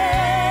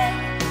living.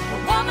 A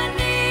woman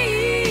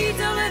needs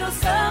a little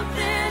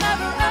something of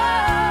her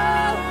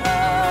own.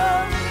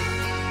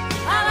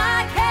 I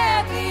like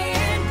happy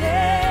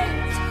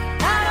endings,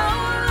 I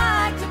don't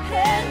like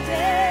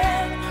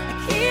depending. I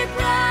keep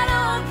right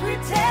on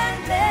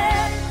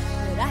pretending,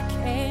 but I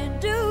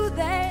can't do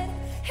that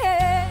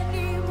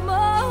anymore.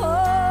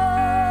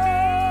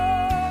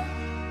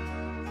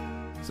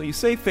 So you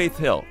say Faith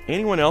Hill.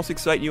 Anyone else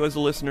excite you as a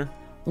listener?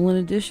 Well, in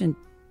addition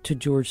to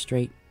George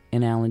Strait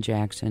and Alan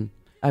Jackson,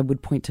 I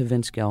would point to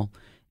Vince Gill.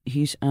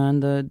 He's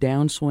on the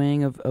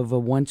downswing of a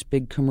once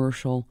big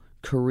commercial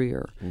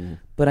career.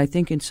 But I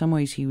think in some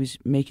ways he was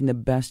making the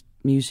best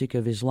music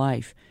of his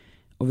life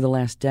over the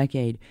last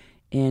decade.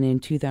 And in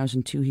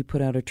 2002, he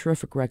put out a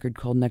terrific record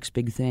called Next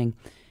Big Thing.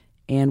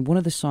 And one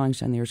of the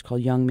songs on there is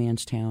called Young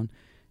Man's Town.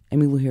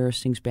 Emmylou Harris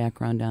sings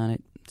background on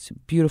it. It's a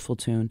beautiful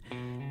tune.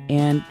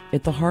 And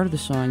at the heart of the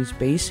song is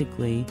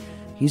basically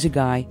he's a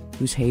guy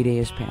whose heyday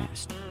has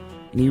passed.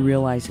 And he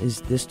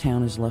realizes this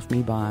town has left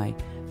me by.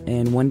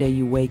 And one day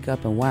you wake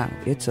up and wow,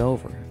 it's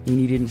over. And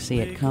you didn't see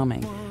it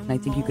coming. And I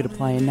think you could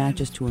apply it not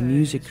just to a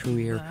music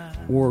career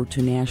or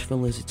to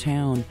Nashville as a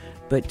town,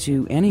 but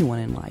to anyone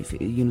in life.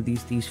 You know,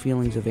 these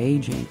feelings of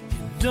aging.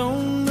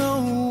 Don't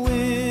know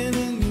when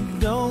and you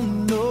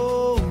don't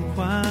know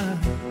why.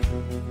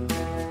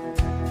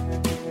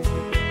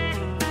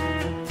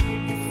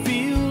 You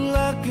feel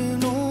like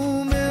an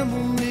old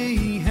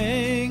memory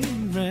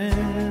hanging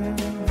around.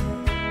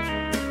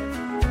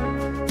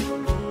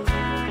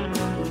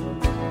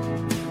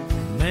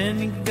 Man,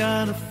 you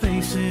gotta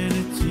face it,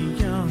 it's a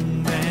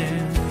young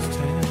man's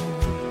town.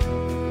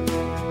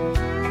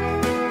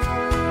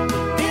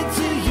 It's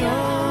a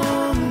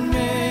young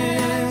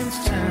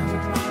man's town,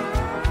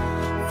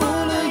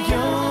 full of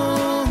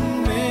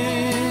young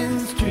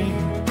men's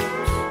dreams.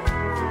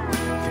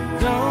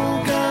 And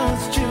all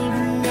God's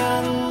children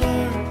gotta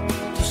learn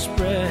to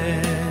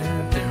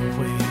spread their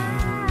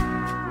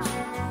wings.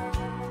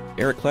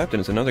 Eric Clapton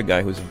is another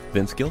guy who's a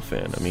Vince Gill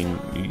fan. I mean,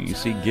 you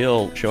see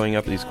Gill showing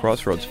up at these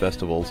Crossroads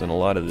festivals, and a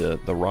lot of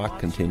the rock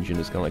contingent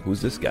is kind of like,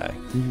 who's this guy?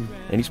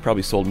 And he's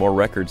probably sold more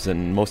records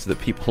than most of the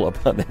people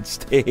up on that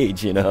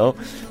stage, you know?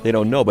 They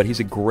don't know, but he's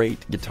a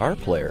great guitar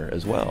player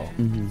as well.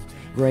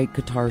 Great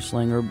guitar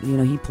slinger. You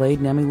know, he played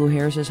in Emmylou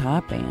Harris's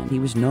hot band. He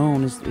was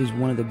known as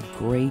one of the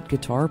great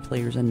guitar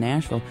players in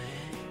Nashville.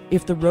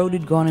 If the road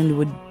had gone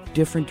into a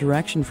different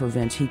direction for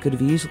Vince, he could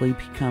have easily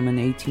become an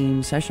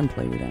A-team session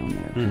player down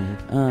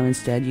there.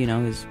 Instead, you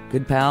know, his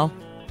good pal,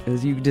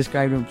 as you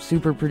described him,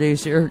 super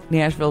producer,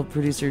 Nashville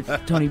producer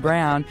Tony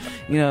Brown,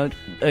 you know,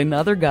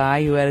 another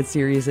guy who had a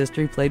serious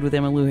history, played with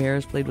Emmylou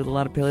Harris, played with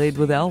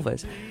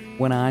Elvis,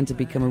 went on to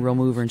become a real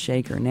mover and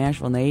shaker in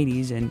Nashville in the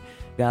 80s and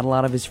got a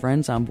lot of his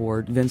friends on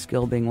board, Vince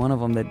Gill being one of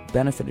them that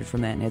benefited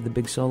from that and had the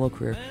big solo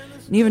career.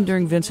 And even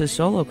during Vince's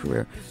solo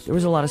career, there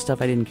was a lot of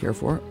stuff I didn't care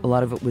for. A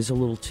lot of it was a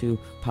little too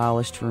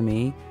polished for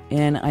me.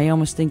 And I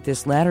almost think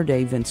this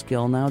latter-day Vince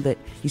Gill, now that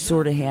he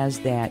sort of has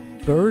that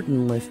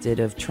burden lifted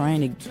of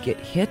trying to get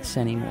hits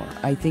anymore,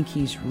 I think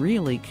he's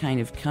really kind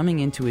of coming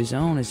into his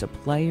own as a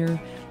player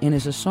and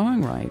as a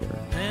songwriter.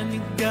 And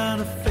you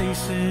gotta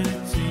face it,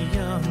 it's a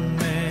young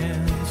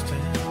man's town.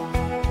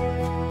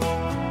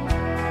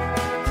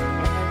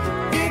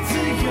 It's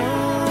a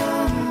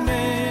young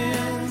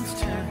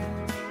man's town.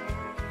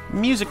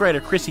 Music writer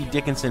Chrissy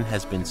Dickinson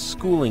has been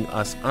schooling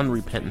us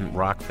unrepentant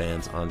rock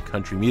fans on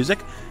country music.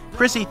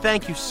 Chrissy,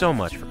 thank you so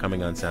much for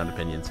coming on Sound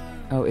Opinions.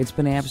 Oh, it's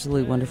been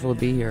absolutely wonderful to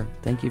be here.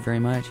 Thank you very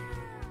much.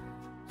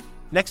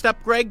 Next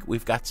up, Greg,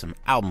 we've got some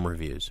album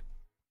reviews.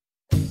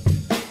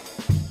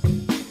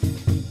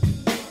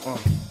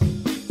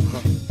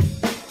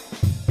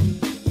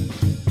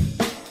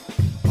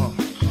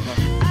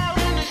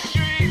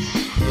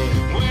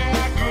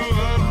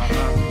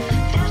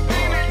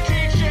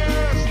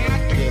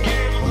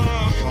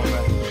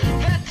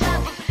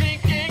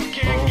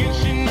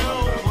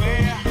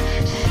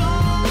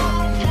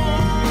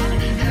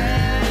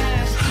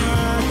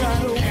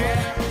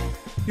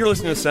 You're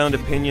listening to Sound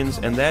Opinions,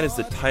 and that is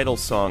the title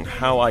song,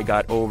 How I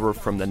Got Over,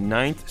 from the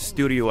 9th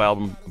studio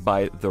album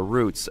by The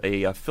Roots,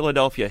 a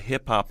Philadelphia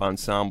hip-hop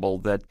ensemble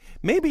that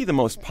may be the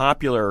most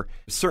popular,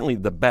 certainly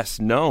the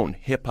best-known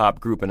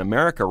hip-hop group in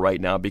America right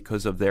now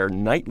because of their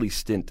nightly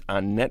stint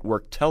on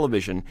network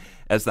television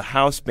as the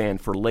house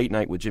band for Late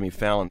Night with Jimmy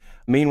Fallon.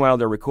 Meanwhile,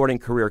 their recording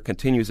career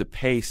continues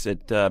apace.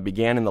 It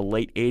began in the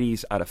late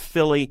 80s out of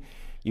Philly.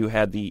 You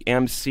had the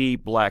MC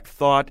Black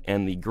Thought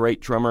and the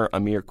great drummer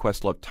Amir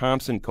Questlove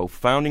Thompson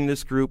co-founding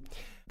this group.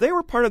 They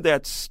were part of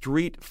that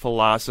street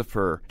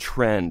philosopher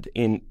trend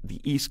in the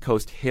East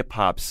Coast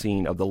hip-hop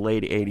scene of the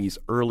late 80s,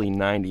 early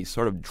 90s,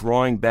 sort of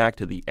drawing back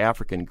to the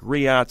African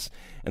griots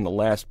and the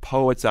last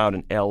poets out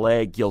in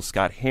L.A., Gil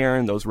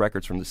Scott-Heron, those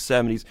records from the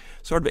 70s,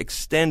 sort of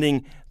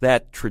extending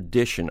that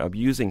tradition of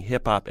using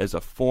hip-hop as a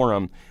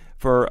forum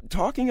for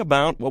talking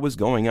about what was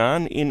going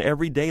on in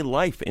everyday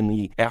life in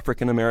the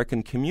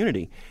African-American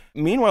community.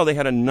 Meanwhile, they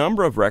had a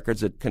number of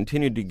records that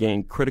continued to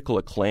gain critical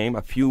acclaim,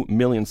 a few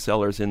million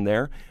sellers in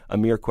there.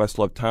 Amir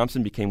Questlove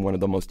Thompson became one of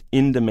the most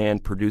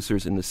in-demand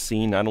producers in the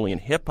scene, not only in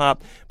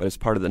hip-hop, but as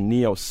part of the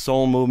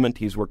neo-soul movement.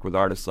 He's worked with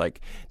artists like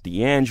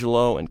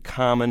D'Angelo and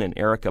Common and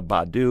Erykah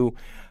Badu.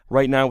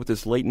 Right now, with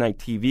this late-night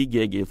TV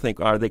gig, you think,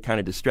 are they kind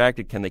of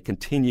distracted? Can they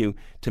continue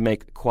to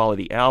make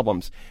quality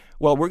albums?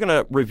 Well, we're going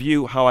to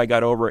review How I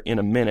Got Over in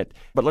a minute,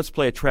 but let's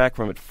play a track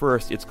from it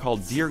first. It's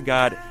called Dear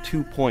God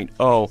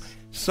 2.0.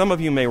 Some of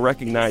you may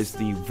recognize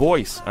the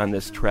voice on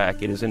this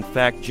track. It is, in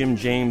fact, Jim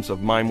James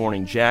of My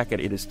Morning Jacket.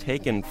 It is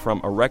taken from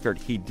a record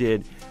he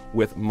did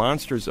with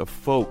Monsters of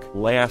Folk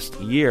last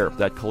year,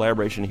 that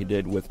collaboration he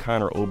did with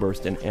Conor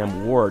Oberst and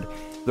M. Ward.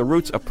 The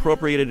Roots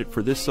appropriated it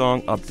for this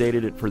song,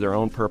 updated it for their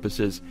own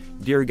purposes.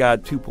 Dear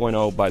God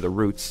 2.0 by The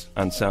Roots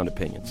on Sound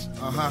Opinions.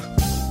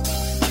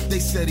 They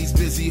said he's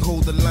busy,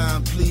 hold the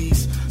line,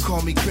 please.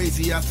 Call me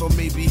crazy, I thought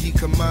maybe he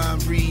could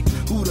mind read.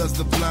 Who does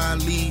the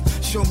blind lead?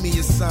 Show me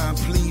a sign,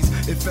 please.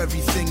 If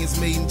everything is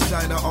made in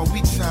China, are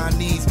we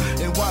Chinese?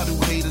 And why do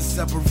haters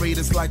separate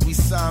us like we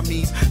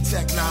Siamese?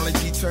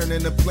 Technology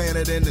turning the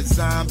planet into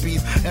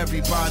zombies.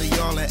 Everybody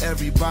all in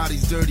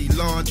everybody's dirty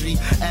laundry.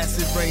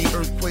 Acid rain,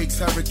 earthquakes,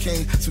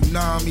 hurricanes,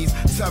 tsunamis.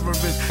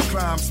 Terrorists,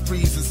 crime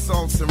sprees,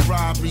 assaults and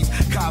robberies.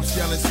 Cops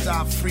yelling,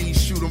 stop,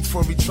 freeze, shoot them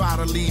before we try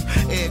to leave.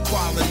 Air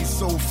quality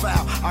so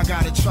foul, I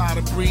gotta try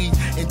to breathe.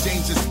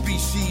 Endangered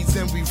species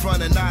and we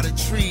running out of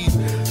trees.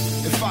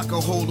 If I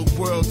could hold the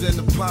world in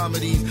the palm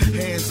of these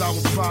hands, I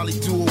would probably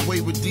do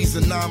away with these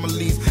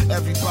anomalies.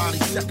 Everybody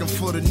checking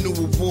for the new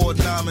award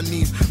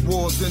nominees.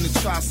 Wars and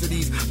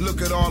atrocities,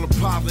 look at all the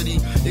poverty.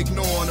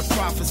 Ignoring the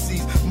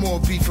prophecies, more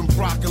beef and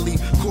broccoli.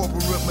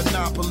 Corporate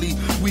monopoly,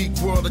 weak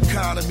world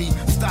economy.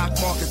 Stock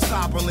market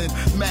toppling,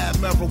 mad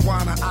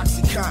marijuana,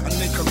 Oxycontin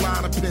and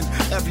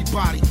Klonopin.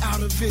 Everybody out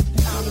of it,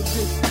 out of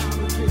it, out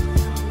of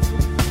it.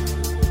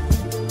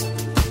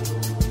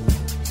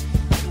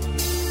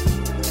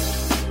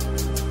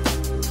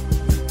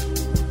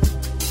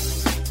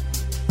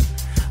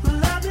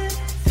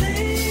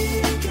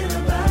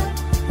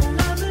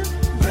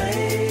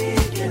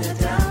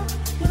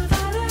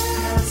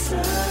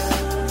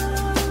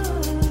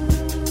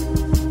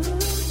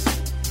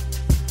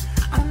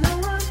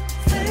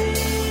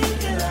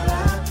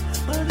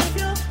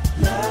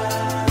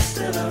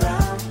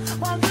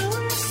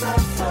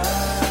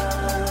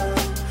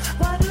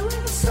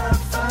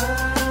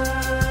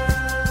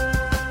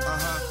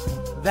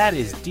 That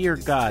is Dear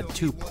God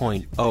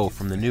 2.0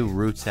 from the new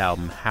Roots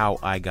album, How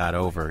I Got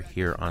Over,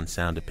 here on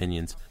Sound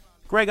Opinions.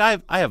 Greg,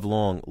 I have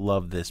long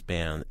loved this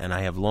band, and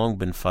I have long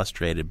been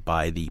frustrated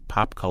by the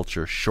pop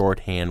culture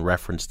shorthand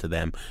reference to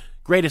them.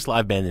 Greatest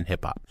live band in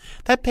hip-hop.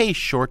 That pays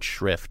short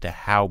shrift to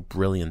how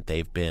brilliant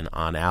they've been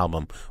on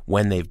album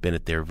when they've been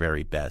at their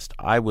very best.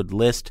 I would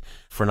list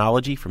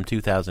Phrenology from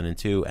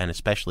 2002, and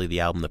especially the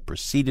album that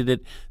preceded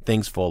it,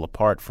 Things Fall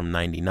Apart from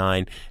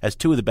 99, as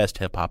two of the best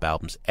hip-hop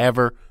albums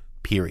ever,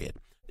 period.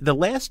 The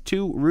last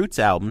two Roots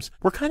albums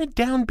were kind of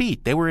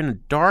downbeat. They were in a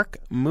dark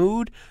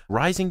mood.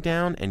 Rising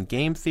Down and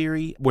Game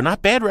Theory were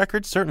not bad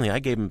records. Certainly, I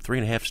gave them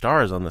 3.5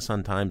 stars on the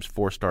Sun Times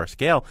 4-star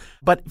scale.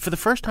 But for the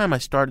first time, I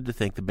started to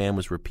think the band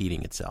was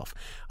repeating itself.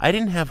 I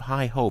didn't have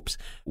high hopes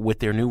with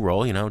their new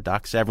role,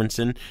 Doc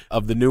Severinsen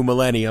of the new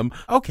millennium.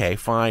 Okay,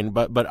 fine,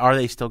 but are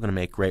they still going to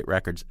make great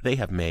records? They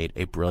have made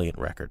a brilliant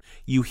record.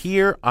 You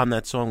hear on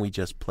that song we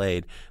just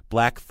played,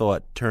 Black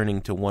Thought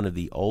turning to one of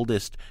the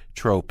oldest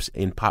tropes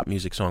in pop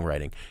music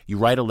songwriting. You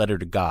write a letter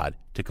to God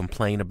to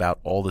complain about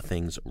all the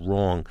things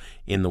wrong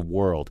in the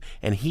world.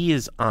 And he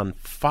is on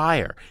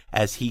fire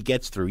as he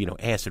gets through,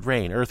 acid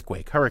rain,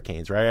 earthquake,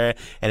 hurricanes, right?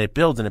 And it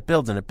builds and it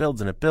builds and it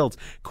builds and it builds.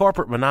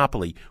 Corporate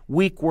monopoly,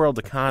 weak world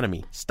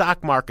economy,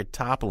 stock market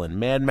toppling,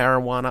 mad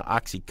marijuana,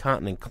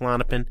 Oxycontin and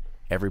Klonopin.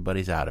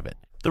 Everybody's out of it.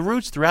 The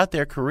Roots throughout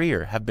their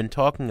career have been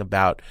talking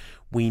about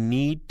we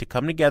need to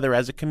come together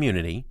as a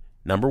community,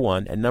 number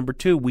one, and number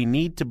two, we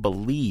need to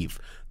believe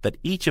that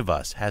each of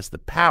us has the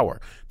power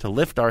to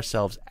lift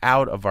ourselves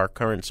out of our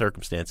current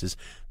circumstances.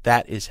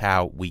 That is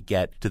how we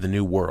get to the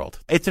new world.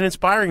 It's an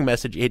inspiring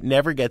message. It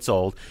never gets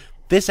old.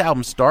 This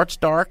album starts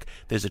dark.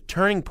 There's a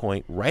turning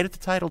point right at the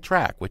title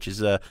track, which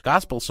is a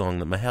gospel song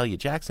that Mahalia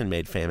Jackson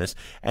made famous,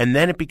 and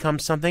then it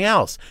becomes something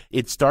else.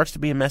 It starts to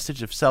be a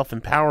message of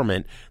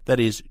self-empowerment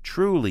that is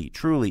truly,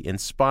 truly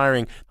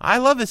inspiring. I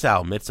love this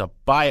album. It's a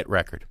buy-it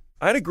record.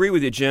 I'd agree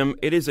with you, Jim.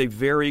 It is a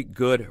very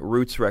good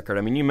Roots record.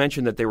 I mean, you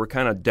mentioned that they were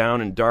kind of down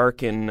and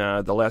dark in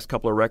the last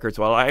couple of records.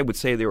 Well, I would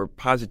say they were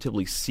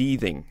positively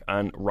seething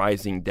on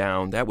Rising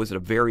Down. That was a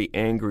very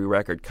angry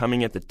record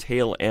coming at the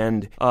tail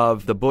end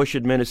of the Bush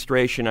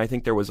administration. I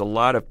think there was a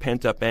lot of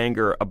pent-up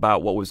anger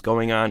about what was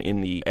going on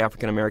in the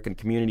African-American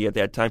community at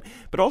that time,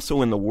 but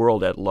also in the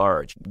world at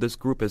large. This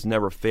group has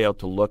never failed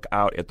to look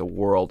out at the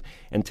world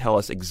and tell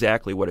us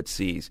exactly what it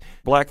sees.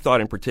 Black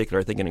Thought in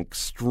particular, I think an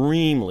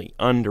extremely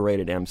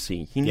underrated MC.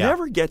 He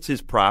never gets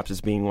his props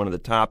as being one of the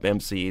top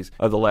MCs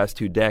of the last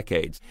 2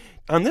 decades.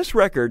 On this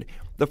record,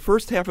 the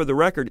first half of the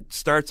record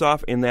starts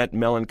off in that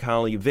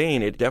melancholy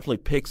vein. It definitely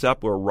picks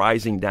up where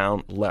Rising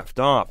Down left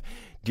off.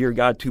 Dear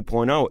God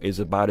 2.0 is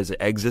about as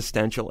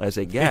existential as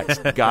it gets.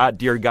 God,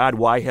 dear God,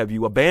 why have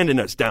you abandoned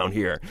us down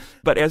here?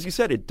 But as you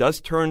said, it does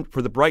turn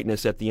for the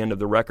brightness at the end of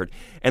the record,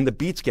 and the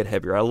beats get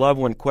heavier. I love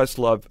when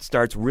Questlove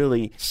starts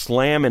really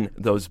slamming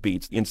those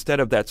beats.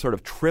 Instead of that sort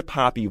of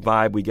trip-hoppy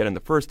vibe we get in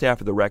the first half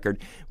of the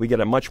record, we get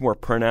a much more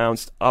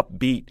pronounced,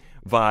 upbeat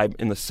vibe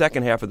in the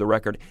second half of the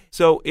record.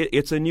 So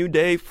it's a new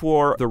day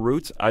for the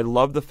Roots. I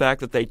love the fact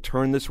that they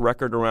turned this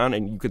record around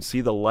and you could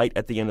see the light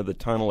at the end of the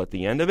tunnel at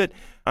the end of it.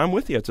 I'm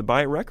with you. It's a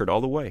buy it record all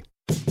the way.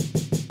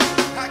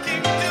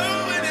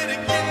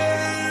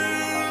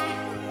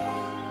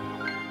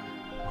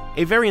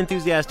 A very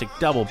enthusiastic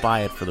double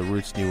buy it for the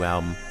Roots' new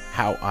album,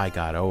 How I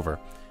Got Over.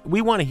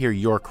 We want to hear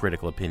your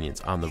critical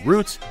opinions on the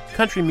Roots,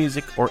 country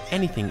music, or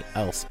anything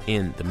else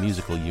in the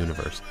musical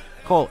universe.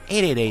 Call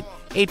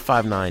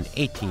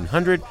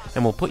 888-859-1800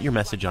 and we'll put your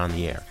message on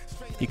the air.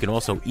 You can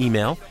also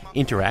email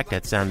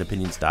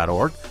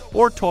interact@soundopinions.org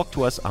or talk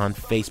to us on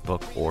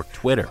Facebook or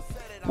Twitter.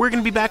 We're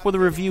going to be back with a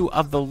review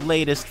of the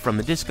latest from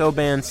the disco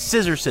band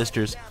Scissor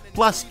Sisters,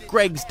 plus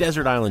Greg's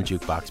Desert Island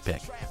Jukebox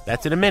pick.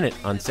 That's in a minute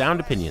on Sound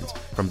Opinions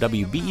from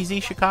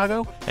WBEZ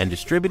Chicago and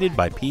distributed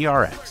by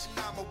PRX.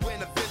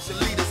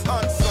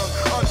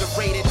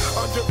 Underrated,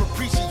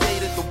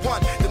 underappreciated, the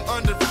one them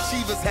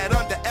underachievers had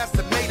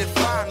underestimated.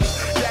 Finally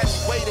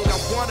graduated,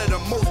 I'm one of the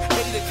most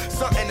hated.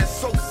 Something that's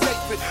so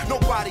sacred,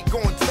 nobody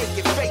gonna take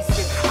it, face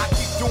it. I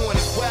keep doing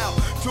it well,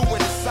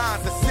 doing it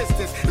signs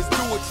assistance. It's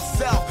do it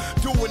yourself,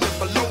 doing it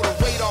below the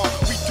radar.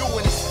 We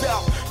doing it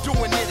stealth,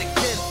 doing it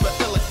again for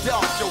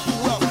Philadelphia.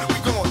 Who else we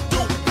gonna do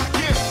it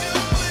again?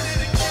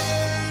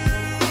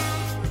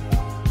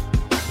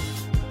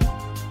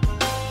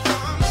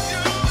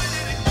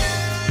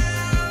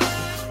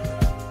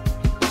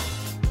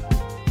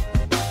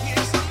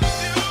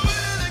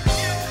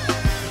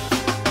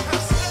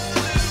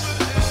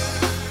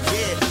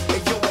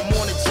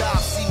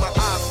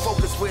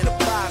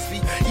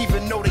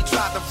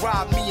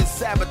 Rob me and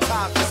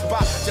sabotage the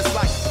spot, just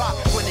like Pop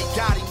when they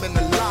got him in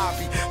the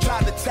lobby.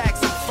 Tried to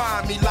tax and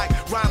find me like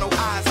Ronald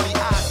Isley.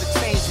 Eyes to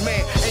change,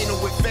 man, ain't no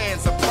with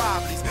fans or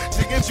problems.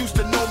 Niggas used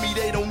to know me,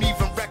 they don't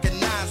even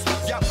recognize me.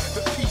 Yup,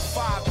 the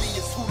P5B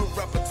is who the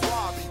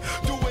repertoire be.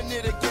 Doing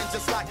it again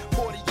just like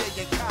 48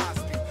 and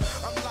Cosby.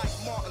 I'm like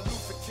Martin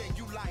Luther King,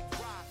 you like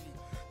Rodney.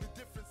 The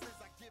difference is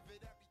I give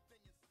it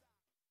everything.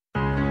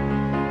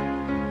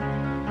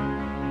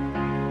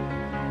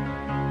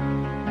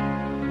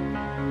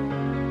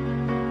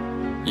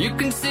 You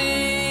can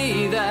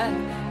see that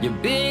you're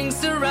being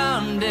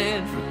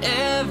surrounded from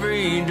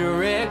every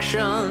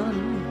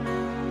direction.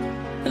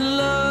 And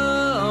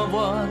love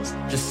was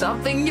just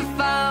something you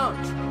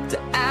found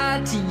to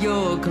add to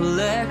your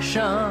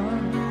collection.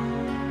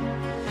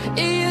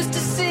 It used to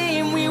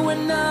seem we were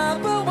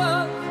number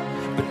one,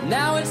 but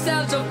now it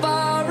sounds so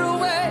far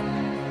away.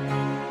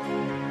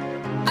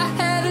 I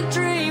had a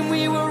dream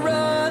we were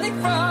running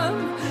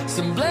from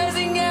some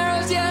blazing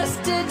arrows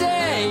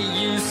yesterday.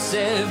 You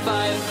said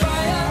fire, fire.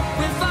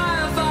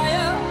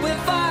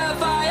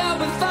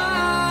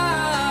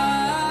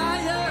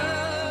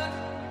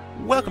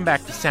 Welcome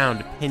back to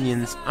Sound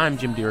Opinions. I'm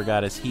Jim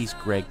DeRogatis, he's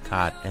Greg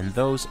Kot, and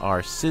those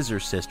are Scissor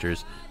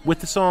Sisters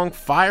with the song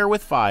Fire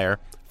with Fire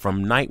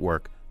from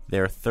Nightwork,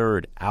 their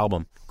third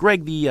album.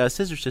 Greg, the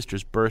Scissor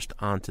Sisters burst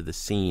onto the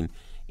scene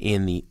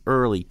in the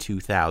early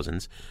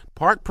 2000s,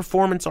 part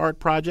performance art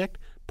project,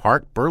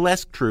 part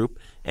burlesque troupe,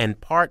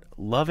 and part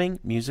loving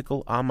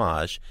musical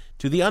homage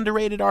to the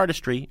underrated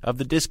artistry of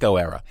the disco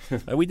era.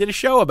 We did a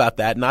show about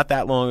that not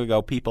that long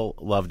ago. People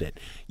loved it.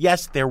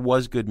 Yes, there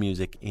was good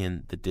music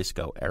in the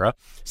disco era.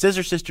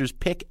 Scissor Sisters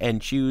pick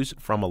and choose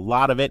from a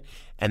lot of it,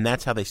 and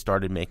that's how they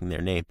started making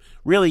their name.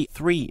 Really,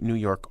 3 New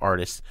York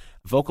artists.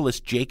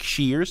 Vocalist Jake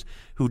Shears,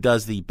 who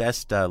does the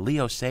best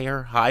Leo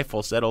Sayer high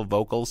falsetto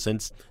vocals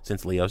since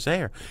Leo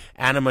Sayer,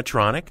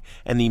 animatronic,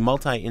 and the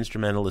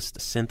multi-instrumentalist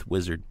synth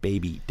wizard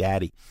Baby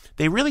Daddy.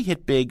 They really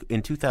hit big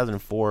in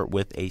 2004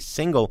 with a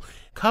single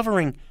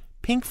covering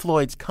Pink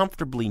Floyd's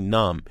Comfortably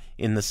Numb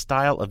in the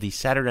style of the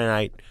Saturday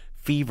Night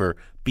Fever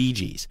Bee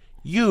Gees.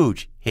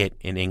 Huge hit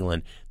in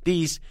England.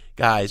 These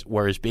guys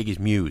were as big as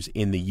Muse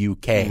in the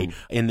UK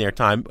in their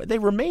time, but they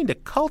remained a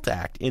cult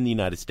act in the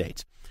United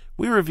States.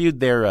 We reviewed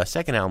their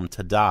second album,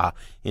 Ta-Da,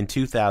 in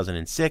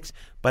 2006.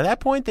 By that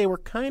point, they were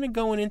kind of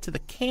going into the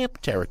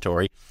camp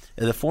territory.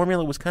 The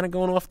formula was kind of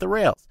going off the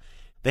rails.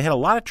 They had a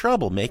lot of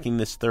trouble making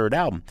this third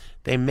album.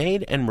 They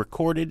made and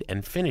recorded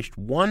and finished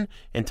one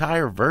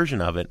entire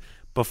version of it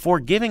before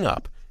giving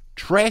up,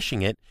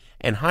 trashing it,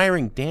 and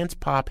hiring dance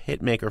pop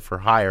hitmaker for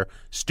hire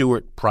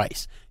Stuart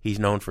Price. He's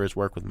known for his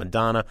work with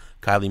Madonna,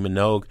 Kylie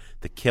Minogue,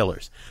 The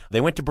Killers.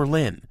 They went to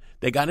Berlin.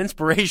 They got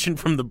inspiration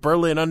from the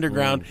Berlin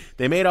Underground.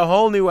 They made a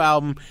whole new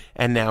album,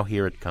 and now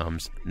here it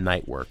comes,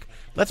 Nightwork.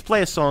 Let's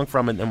play a song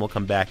from it, and then we'll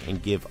come back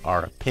and give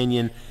our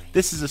opinion.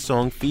 This is a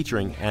song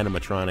featuring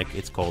Animatronic.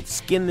 It's called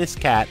Skin This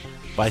Cat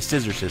by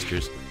Scissor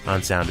Sisters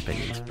on Sound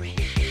Opinions. Good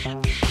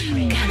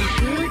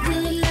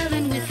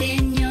loving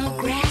within your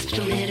grasp,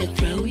 don't let it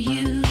throw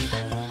you.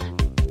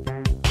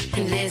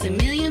 And there's a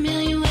million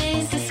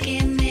ways to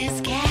skin this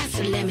cat,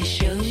 so let me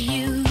show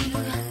you.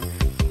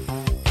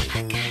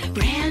 I got a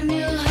brand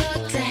new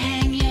hook to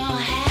hang your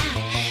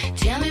hat.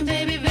 Tell me,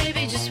 baby,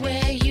 just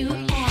where you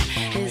at.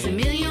 There's a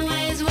million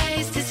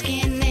ways to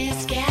skin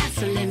this cat,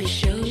 so let me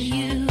show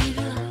you.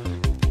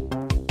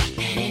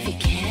 And if you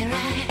get it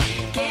right,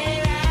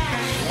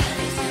 love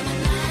is in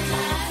my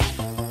life.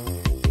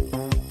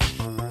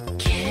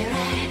 Get it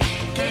right,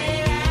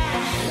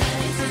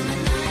 love is in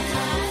my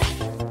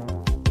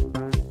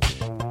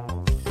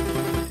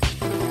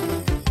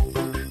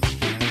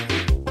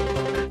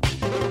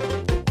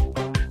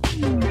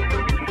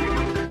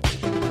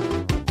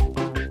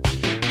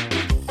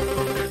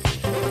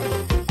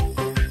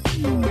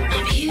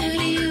My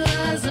beauty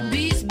was a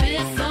beast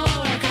before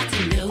I got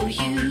to know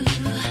you.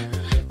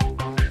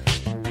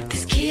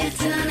 This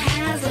kitten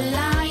has a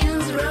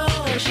lion's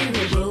roar, she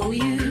will roll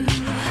you.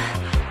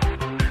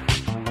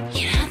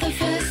 You're not the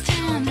first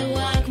time to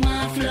walk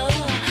my floor,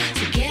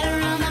 so get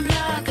around the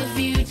block a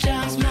few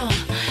times more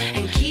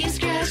and keep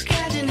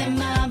scratching at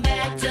my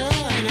back door,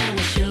 and I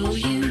will show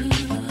you.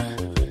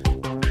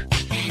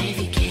 And if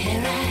you get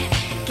it right,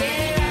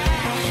 love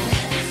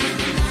is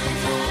in my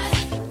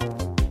life.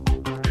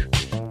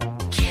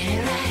 Get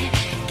it right,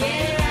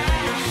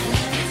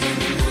 love is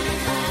in my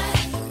life.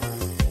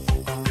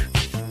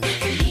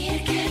 Come here,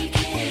 kitty,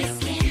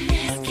 skin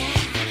this cat.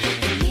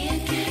 Come here,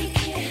 kitty,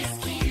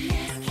 skin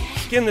this cat.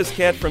 Skin This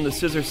Cat from the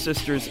Scissor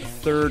Sisters'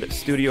 third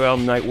studio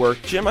album,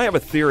 Nightwork. Jim, I have a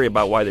theory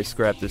about why they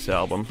scrapped this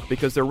album,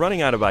 because they're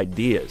running out of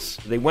ideas.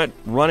 They went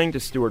running to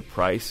Stuart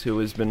Price, who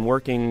has been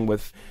working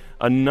with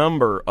a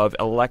number of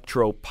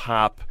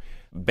electro-pop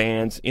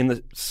bands in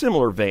the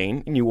similar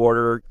vein. And you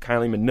order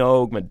Kylie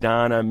Minogue,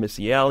 Madonna,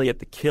 Missy Elliott,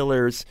 The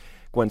Killers,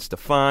 Gwen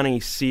Stefani,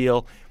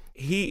 Seal.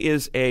 He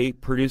is a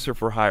producer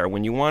for hire.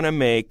 When you want to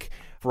make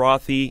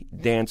frothy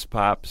dance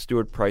pop,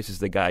 Stuart Price is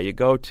the guy you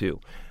go to.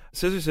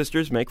 Scissor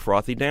Sisters make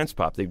frothy dance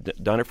pop. They've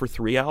done it for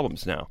 3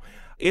 albums now.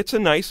 It's a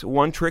nice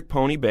one-trick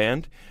pony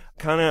band,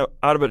 kind of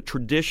out of a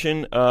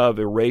tradition of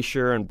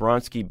Erasure and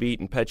Bronski Beat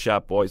and Pet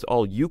Shop Boys,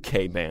 all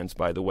UK bands,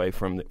 by the way,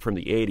 from the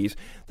 80s.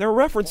 They're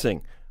referencing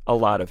a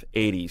lot of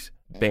 80s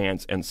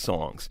bands and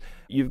songs.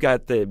 You've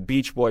got the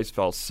Beach Boys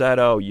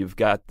falsetto. You've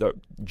got the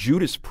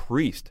Judas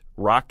Priest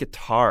rock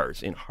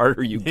guitars in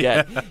Harder You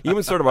Get.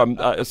 Even sort of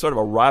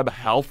a Rob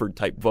Halford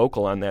type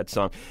vocal on that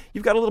song.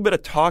 You've got a little bit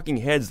of Talking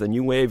Heads, the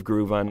new wave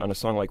groove on a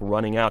song like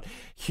Running Out.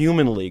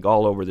 Human League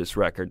all over this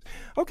record.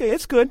 Okay,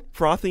 it's good,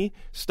 frothy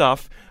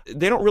stuff.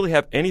 They don't really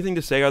have anything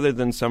to say other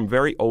than some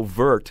very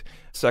overt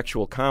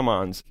sexual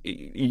come-ons.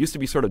 It used to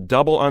be sort of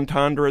double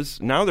entendres.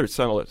 Now they're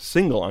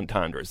single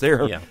entendres. They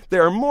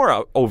are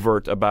more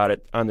overt about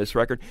it on this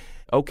record.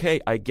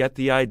 Okay, I get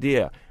the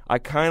idea. I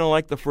kind of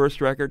like the first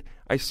record.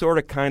 I sort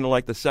of kind of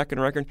like the second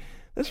record.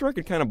 This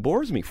record kind of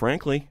bores me,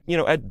 frankly.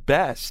 At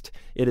best,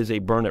 it is a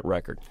burn-it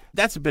record.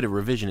 That's a bit of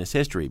revisionist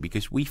history,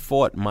 because we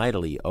fought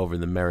mightily over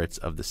the merits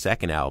of the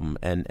second album,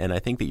 and I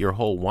think that your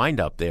whole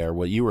wind-up there,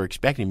 well, you were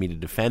expecting me to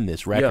defend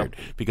this record,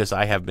 because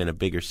I have been a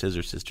bigger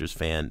Scissor Sisters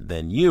fan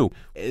than you.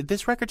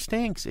 This record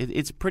stinks.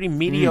 It's pretty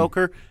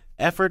mediocre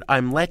effort.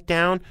 I'm let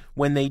down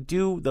when they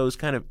do those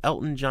kind of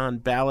Elton John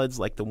ballads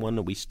like the one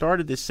that we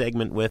started this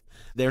segment with.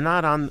 They're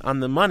not on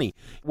the money.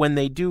 When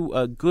they do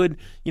a good,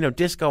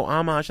 disco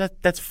homage,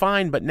 that's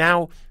fine. But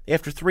now,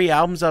 after 3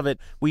 albums of it,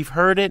 we've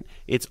heard it.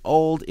 It's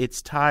old.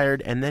 It's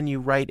tired. And then you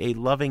write a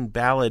loving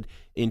ballad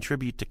in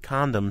tribute to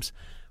condoms.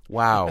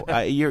 Wow.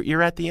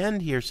 You're at the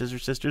end here, Scissor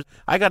Sisters.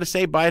 I got to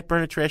say, buy it,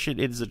 burn it, trash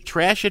it. It is a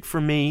trash it for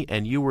me,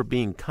 and you were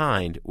being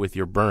kind with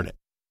your burn it.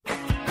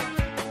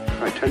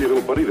 I tell you,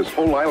 little buddy, this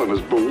whole island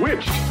is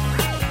bewitched.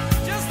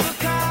 Just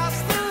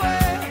across the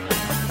way,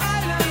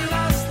 island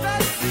lost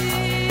at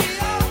sea.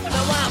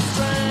 Now I'm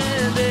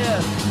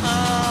stranded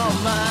on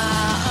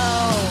my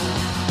own.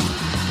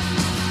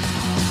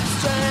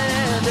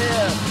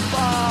 Stranded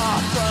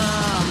far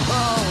from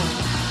home.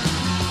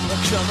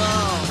 Come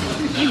on.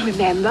 You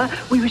remember,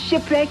 we were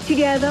shipwrecked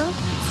together.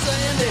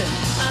 Stranded,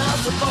 I'm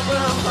so far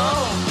from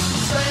home.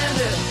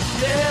 Stranded,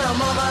 yeah,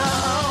 I'm on my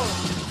own.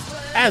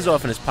 As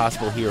often as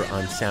possible here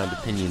on Sound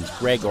Opinions,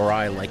 Greg or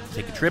I like to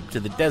take a trip to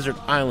the desert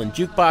island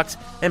jukebox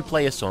and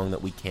play a song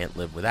that we can't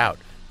live without.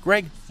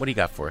 Greg, what do you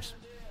got for us?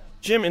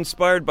 Jim,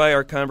 inspired by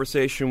our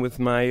conversation with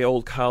my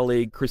old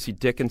colleague Chrissy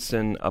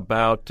Dickinson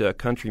about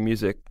country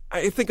music,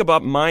 I think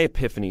about my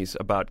epiphanies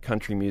about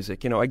country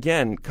music.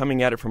 Again,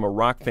 coming at it from a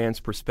rock fan's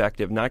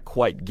perspective, not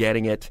quite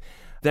getting it.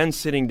 Then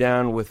sitting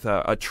down with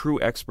a true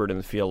expert in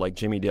the field like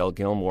Jimmy Dale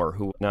Gilmore,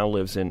 who now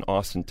lives in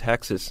Austin,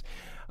 Texas,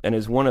 and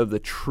is one of the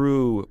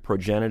true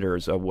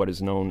progenitors of what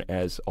is known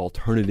as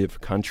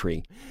alternative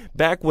country.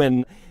 Back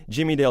when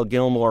Jimmy Dale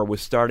Gilmore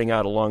was starting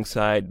out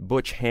alongside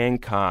Butch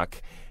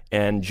Hancock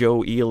and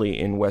Joe Ely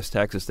in West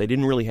Texas, they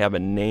didn't really have a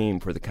name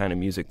for the kind of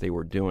music they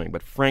were doing.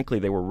 But frankly,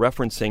 they were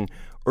referencing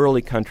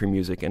early country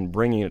music and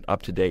bringing it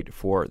up to date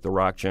for the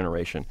rock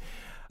generation.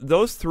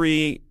 Those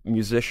three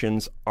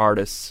musicians,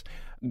 artists,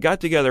 got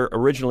together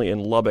originally in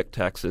Lubbock,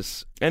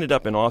 Texas, ended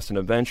up in Austin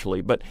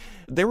eventually, but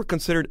they were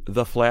considered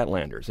the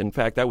Flatlanders. In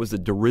fact, that was the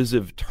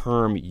derisive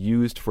term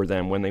used for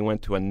them when they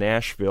went to a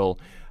Nashville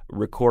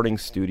recording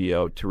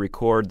studio to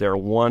record their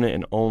one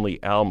and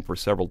only album for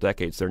several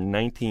decades, their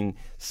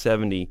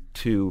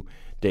 1972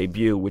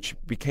 debut, which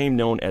became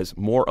known as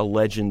More a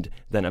Legend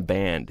Than a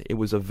Band. It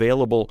was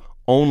available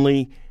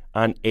only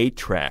on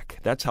 8-track.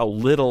 That's how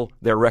little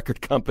their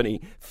record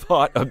company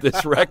thought of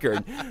this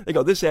record. They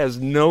go, this has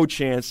no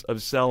chance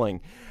of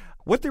selling.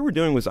 What they were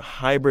doing was a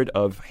hybrid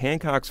of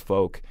Hancock's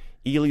folk,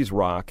 Ely's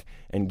rock,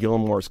 and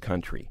Gilmore's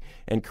country,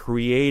 and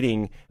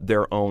creating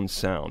their own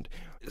sound.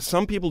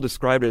 Some people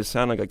described it as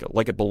sounding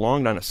like it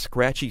belonged on a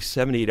scratchy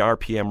 78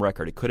 RPM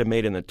record. It could have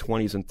made in the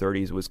 20s and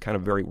 30s. It was kind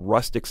of very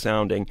rustic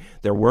sounding.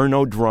 There were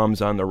no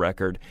drums on the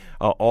record,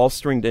 all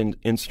stringed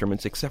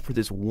instruments, except for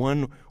this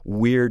one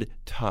weird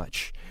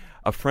touch.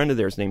 A friend of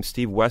theirs named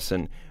Steve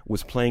Wesson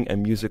was playing a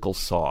musical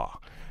saw.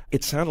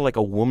 It sounded like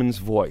a woman's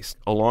voice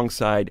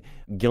alongside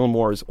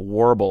Gilmore's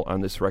warble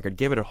on this record,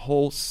 gave it a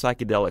whole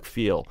psychedelic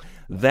feel.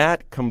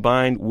 That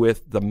combined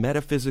with the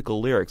metaphysical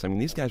lyrics. I mean,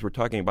 these guys were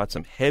talking about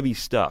some heavy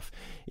stuff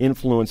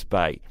influenced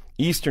by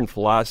Eastern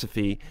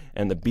philosophy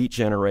and the Beat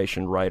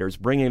Generation writers,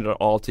 bringing it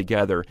all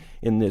together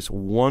in this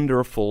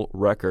wonderful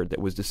record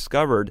that was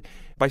discovered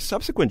by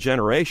subsequent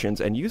generations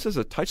and used as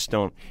a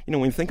touchstone. When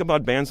you think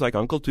about bands like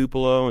Uncle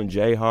Tupelo and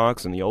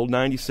Jayhawks and the old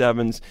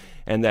 97s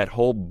and that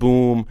whole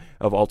boom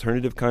of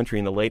alternative country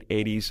in the late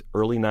 80s,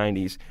 early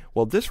 90s,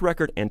 well, this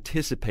record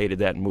anticipated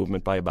that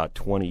movement by about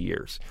 20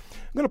 years.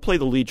 I'm going to play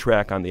the lead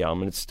track on the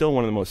album, and it's still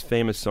one of the most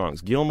famous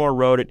songs. Gilmore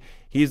wrote it.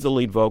 He's the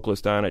lead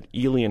vocalist on it.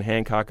 Ely and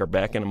Hancock are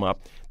backing him up.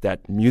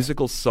 That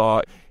musical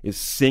saw is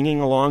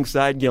singing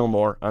alongside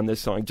Gilmore on this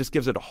song. It just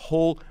gives it a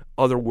whole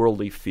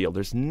otherworldly feel.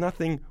 There's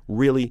nothing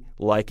really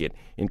like it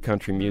in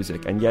country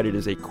music, and yet it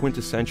is a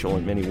quintessential,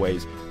 in many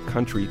ways,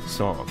 country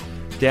song.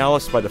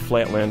 Dallas by the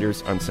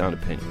Flatlanders on Sound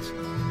Opinions.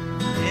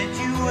 Did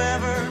you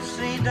ever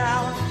see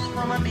Dallas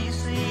from a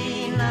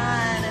DC 9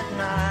 at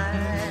night?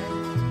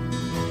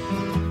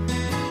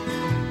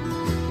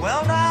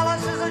 Well,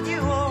 Dallas is a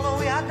jewel, oh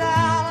yeah,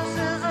 Dallas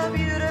is a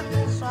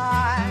beautiful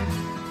sight.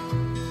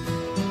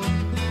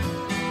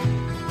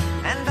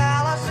 And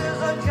Dallas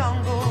is a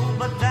jungle,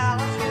 but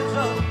Dallas gives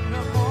a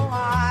beautiful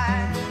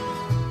light.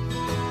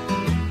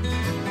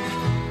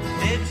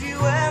 Did you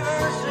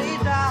ever see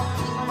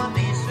Dallas from a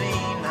DC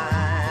 9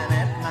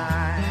 at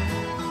night?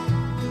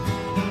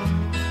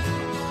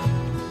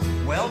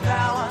 Well,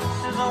 Dallas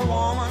is a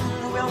woman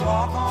who will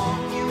walk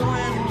on you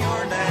when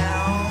you're down.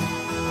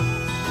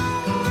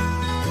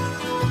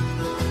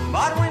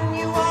 But when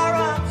you are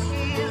up,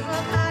 she's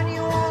the kind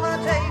you wanna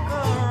take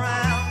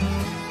around.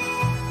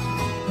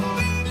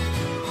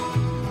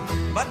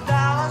 But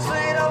Dallas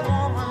ain't a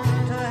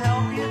woman to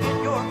help you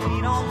get your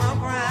feet on the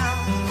ground.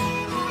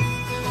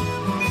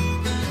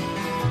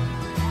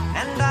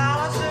 And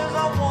Dallas is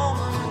a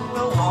woman who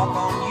will walk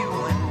on you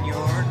when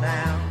you're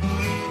down.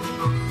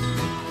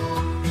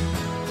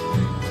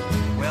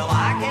 Well,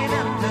 I came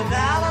into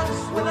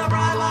Dallas with the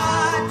bright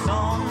lights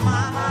on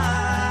my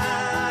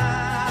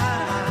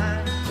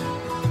mind.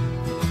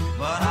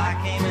 But I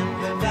came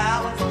into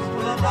Dallas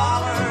with a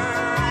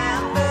dollar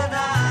and a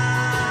dime.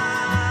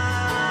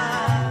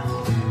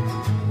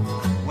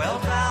 Well,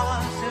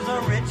 Dallas is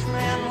a rich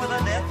man with a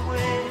death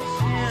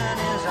wish in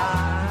his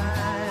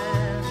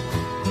eyes.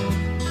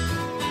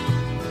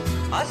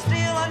 A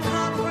steel and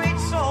concrete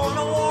soul and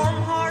a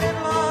warm-hearted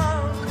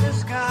love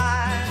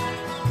disguise.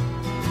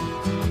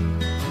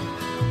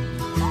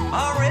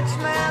 A rich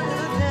man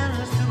who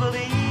tends to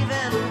believe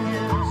in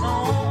his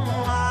own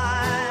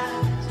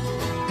lies.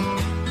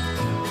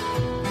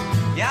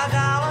 Yeah,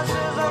 Dallas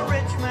is a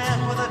rich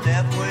man with a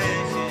death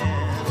wish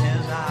in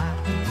his eyes.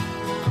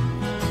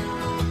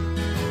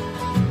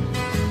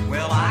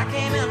 Well, I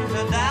came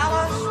into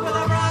Dallas with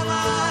a bright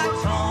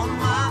lights on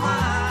my mind.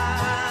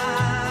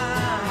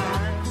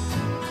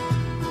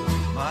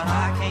 But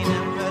I came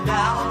into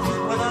Dallas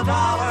with a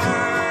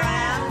dollar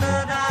and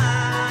a dime.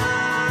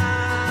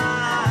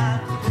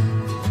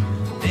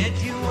 Did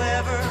you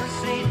ever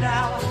see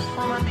Dallas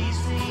from a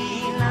DC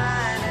 9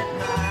 at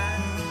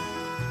night?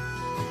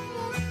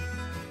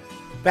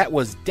 That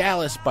was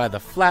Dallas by the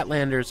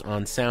Flatlanders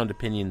on Sound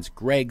Opinions,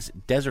 Greg's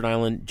Desert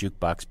Island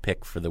Jukebox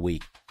pick for the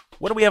week.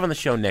 What do we have on the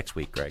show next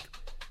week, Greg?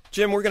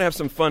 Jim, we're going to have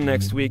some fun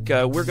next week.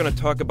 We're going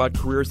to talk about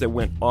careers that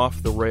went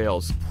off the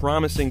rails,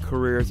 promising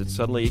careers that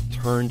suddenly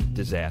turned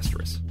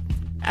disastrous.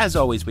 As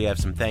always, we have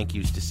some thank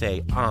yous to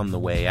say on the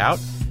way out.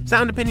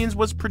 Sound Opinions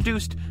was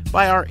produced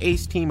by our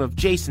ace team of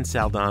Jason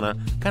Saldana,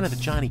 kind of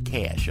the Johnny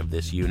Cash of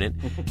this unit,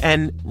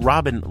 and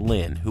Robin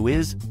Lynn, who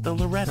is the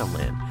Loretta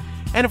Lynn.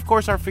 And of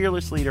course, our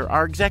fearless leader,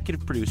 our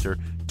executive producer,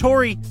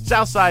 Tori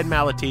Southside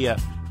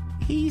Malatia.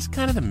 He's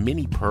kind of the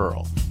mini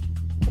Pearl.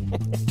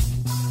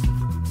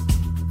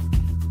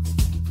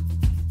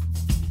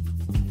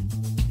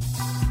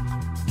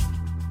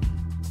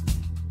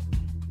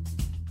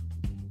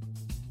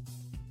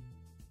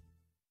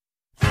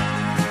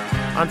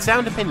 On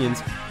Sound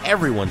Opinions,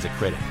 everyone's a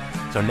critic.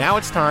 So now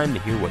it's time to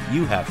hear what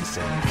you have to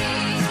say.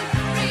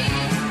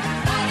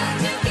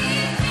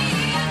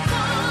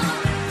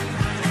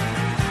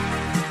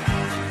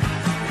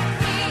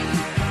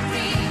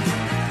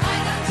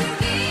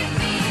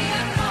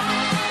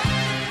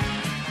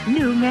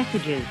 New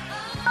messages.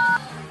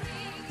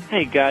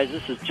 Hey guys,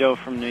 this is Joe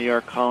from New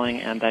York calling,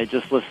 and I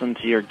just listened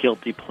to your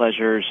Guilty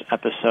Pleasures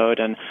episode,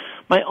 and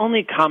my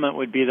only comment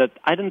would be that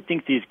I didn't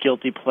think these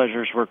guilty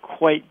pleasures were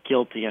quite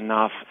guilty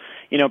enough.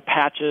 You know,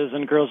 Patches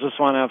and Girls Just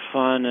Want to Have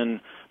Fun and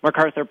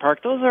MacArthur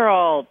Park, those are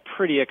all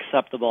pretty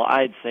acceptable,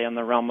 I'd say, in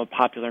the realm of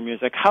popular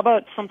music. How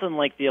about something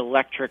like The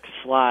Electric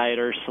Slide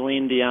or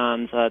Celine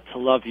Dion's To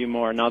Love You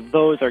More? Now,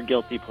 those are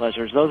guilty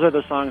pleasures. Those are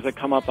the songs that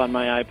come up on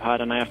my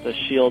iPod, and I have to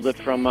shield it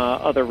from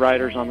other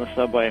riders on the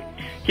subway.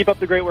 Keep up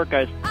the great work,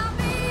 guys.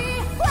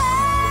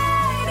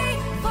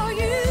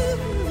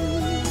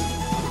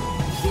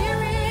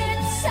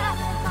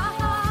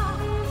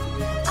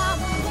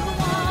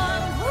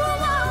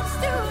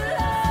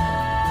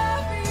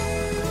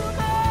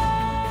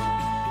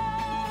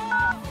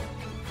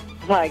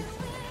 Hi,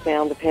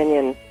 Sound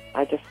Opinion.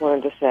 I just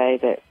wanted to say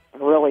that I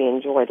really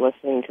enjoyed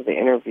listening to the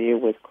interview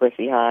with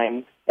Chrissy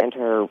Hynde and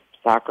her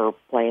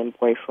soccer-playing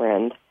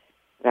boyfriend.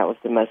 That was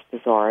the most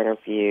bizarre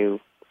interview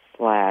 /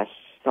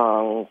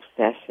 song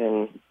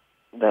session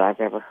that I've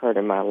ever heard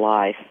in my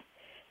life.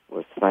 It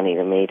was funny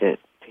to me to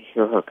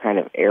hear her kind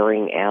of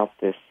airing out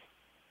this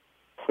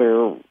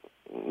clear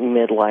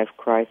midlife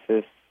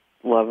crisis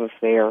love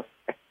affair.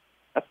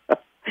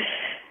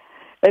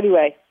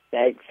 Anyway,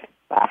 thanks.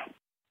 Bye.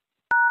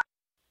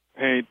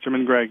 Hey, Jim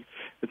and Greg.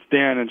 It's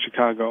Dan in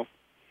Chicago.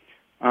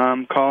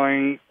 I'm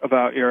calling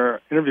about your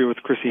interview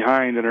with Chrissy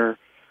Hynde and her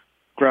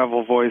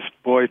gravel-voiced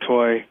boy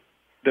toy.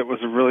 That was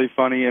a really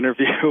funny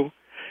interview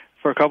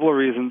for a couple of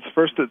reasons.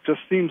 First, it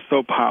just seemed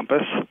so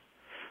pompous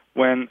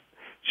when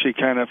she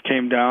kind of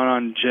came down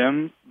on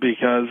Jim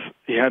because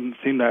he hadn't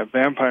seen that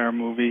vampire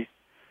movie.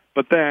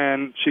 But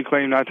then she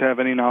claimed not to have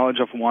any knowledge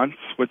of Once,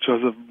 which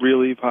was a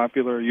really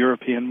popular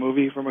European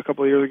movie from a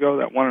couple of years ago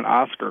that won an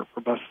Oscar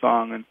for Best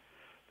Song, and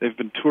they've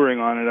been touring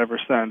on it ever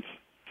since,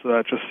 so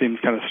that just seems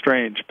kind of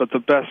strange. But the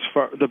best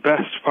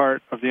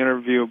part of the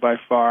interview by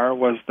far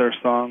was their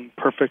song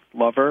Perfect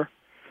Lover,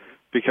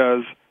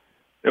 because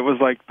it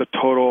was like the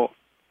total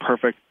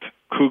perfect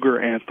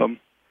cougar anthem.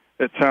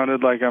 It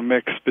sounded like a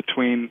mix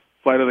between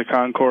Flight of the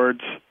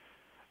Conchords,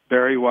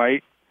 Barry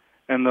White,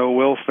 and the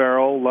Will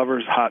Ferrell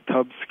Lover's Hot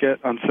Tub skit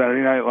on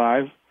Saturday Night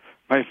Live.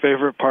 My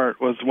favorite part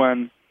was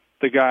when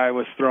the guy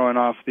was throwing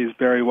off these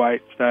Barry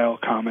White-style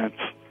comments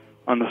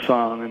on the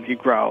song, and he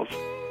growls,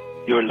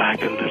 "You're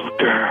like a little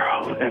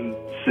girl, and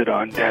sit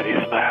on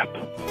Daddy's lap."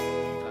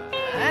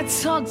 I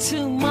talk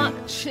too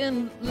much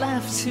and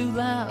laugh too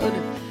loud,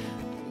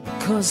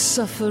 cause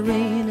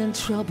suffering and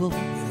trouble.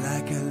 You're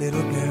like a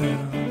little girl.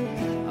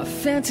 I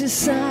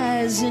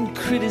fantasize and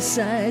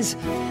criticize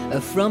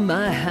from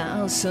my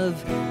house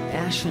of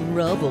ash and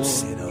rubble.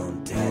 Sit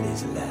on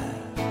Daddy's lap.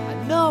 I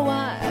know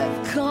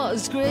I've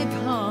caused great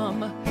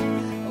harm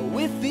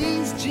with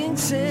these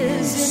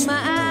jinxes in my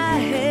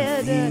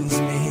head.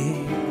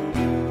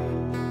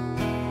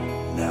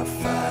 Now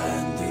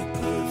find the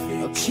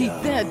perfect. I'll keep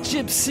that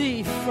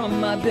gypsy from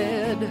my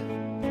bed.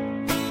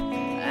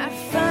 I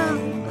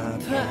found my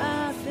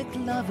perfect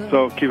lover.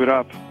 So keep it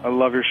up. I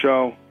love your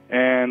show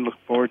and look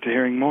forward to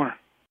hearing more.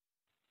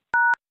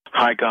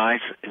 Hi,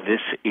 guys.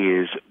 This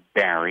is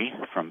Barry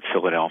from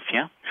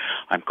Philadelphia.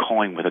 I'm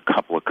calling with a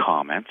couple of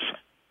comments.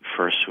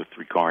 First, with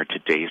regard to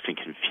Dazed and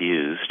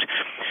Confused,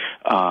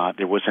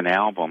 there was an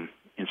album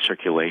in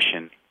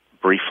circulation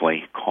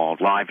briefly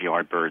called Live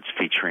Yardbirds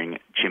featuring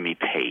Jimmy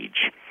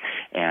Page.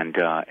 And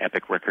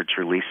Epic Records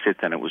released it,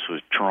 then it was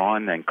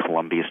withdrawn, then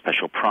Columbia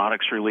Special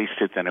Products released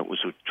it, then it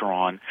was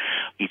withdrawn,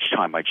 each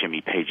time by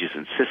Jimmy Page's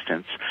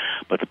insistence.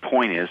 But the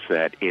point is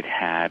that it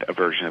had a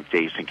version of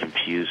Dazed and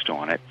Confused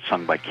on it,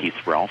 sung by Keith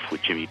Relf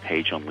with Jimmy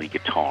Page on lead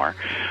guitar,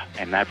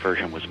 and that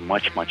version was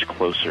much, much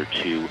closer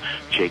to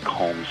Jake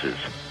Holmes's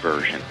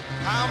version.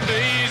 I'm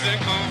dazed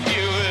and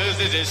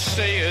confused, as it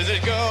stay as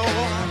it go.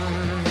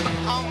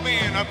 I'm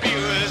being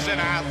abused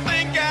and I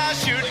think I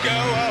should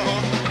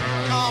go.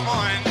 Come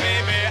on,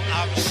 baby,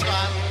 I'm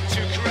starting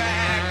to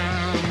crack.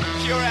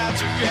 You're out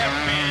to get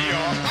me,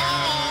 you're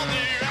on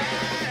the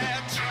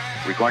right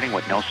track. Regarding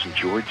what Nelson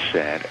George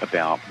said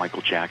about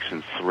Michael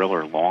Jackson's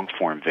Thriller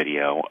long-form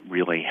video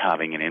really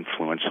having an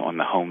influence on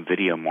the home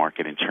video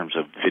market in terms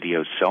of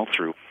video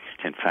sell-through,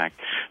 In fact,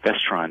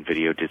 Vestron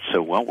Video did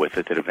so well with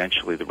it that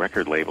eventually the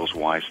record labels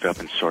wised up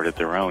and started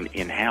their own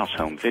in-house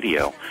home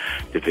video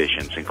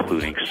divisions,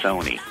 including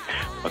Sony.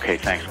 Okay,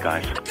 thanks,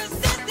 guys.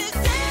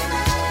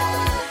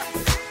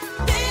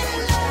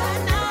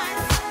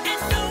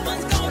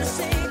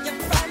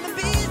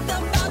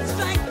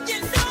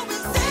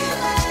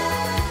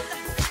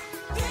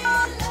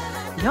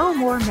 No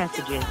more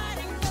messages.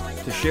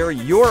 To share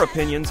your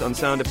opinions on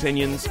Sound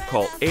Opinions,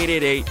 call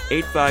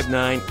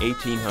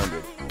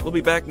 888-859-1800. We'll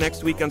be back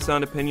next week on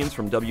Sound Opinions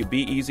from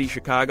WBEZ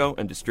Chicago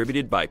and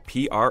distributed by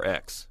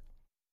PRX.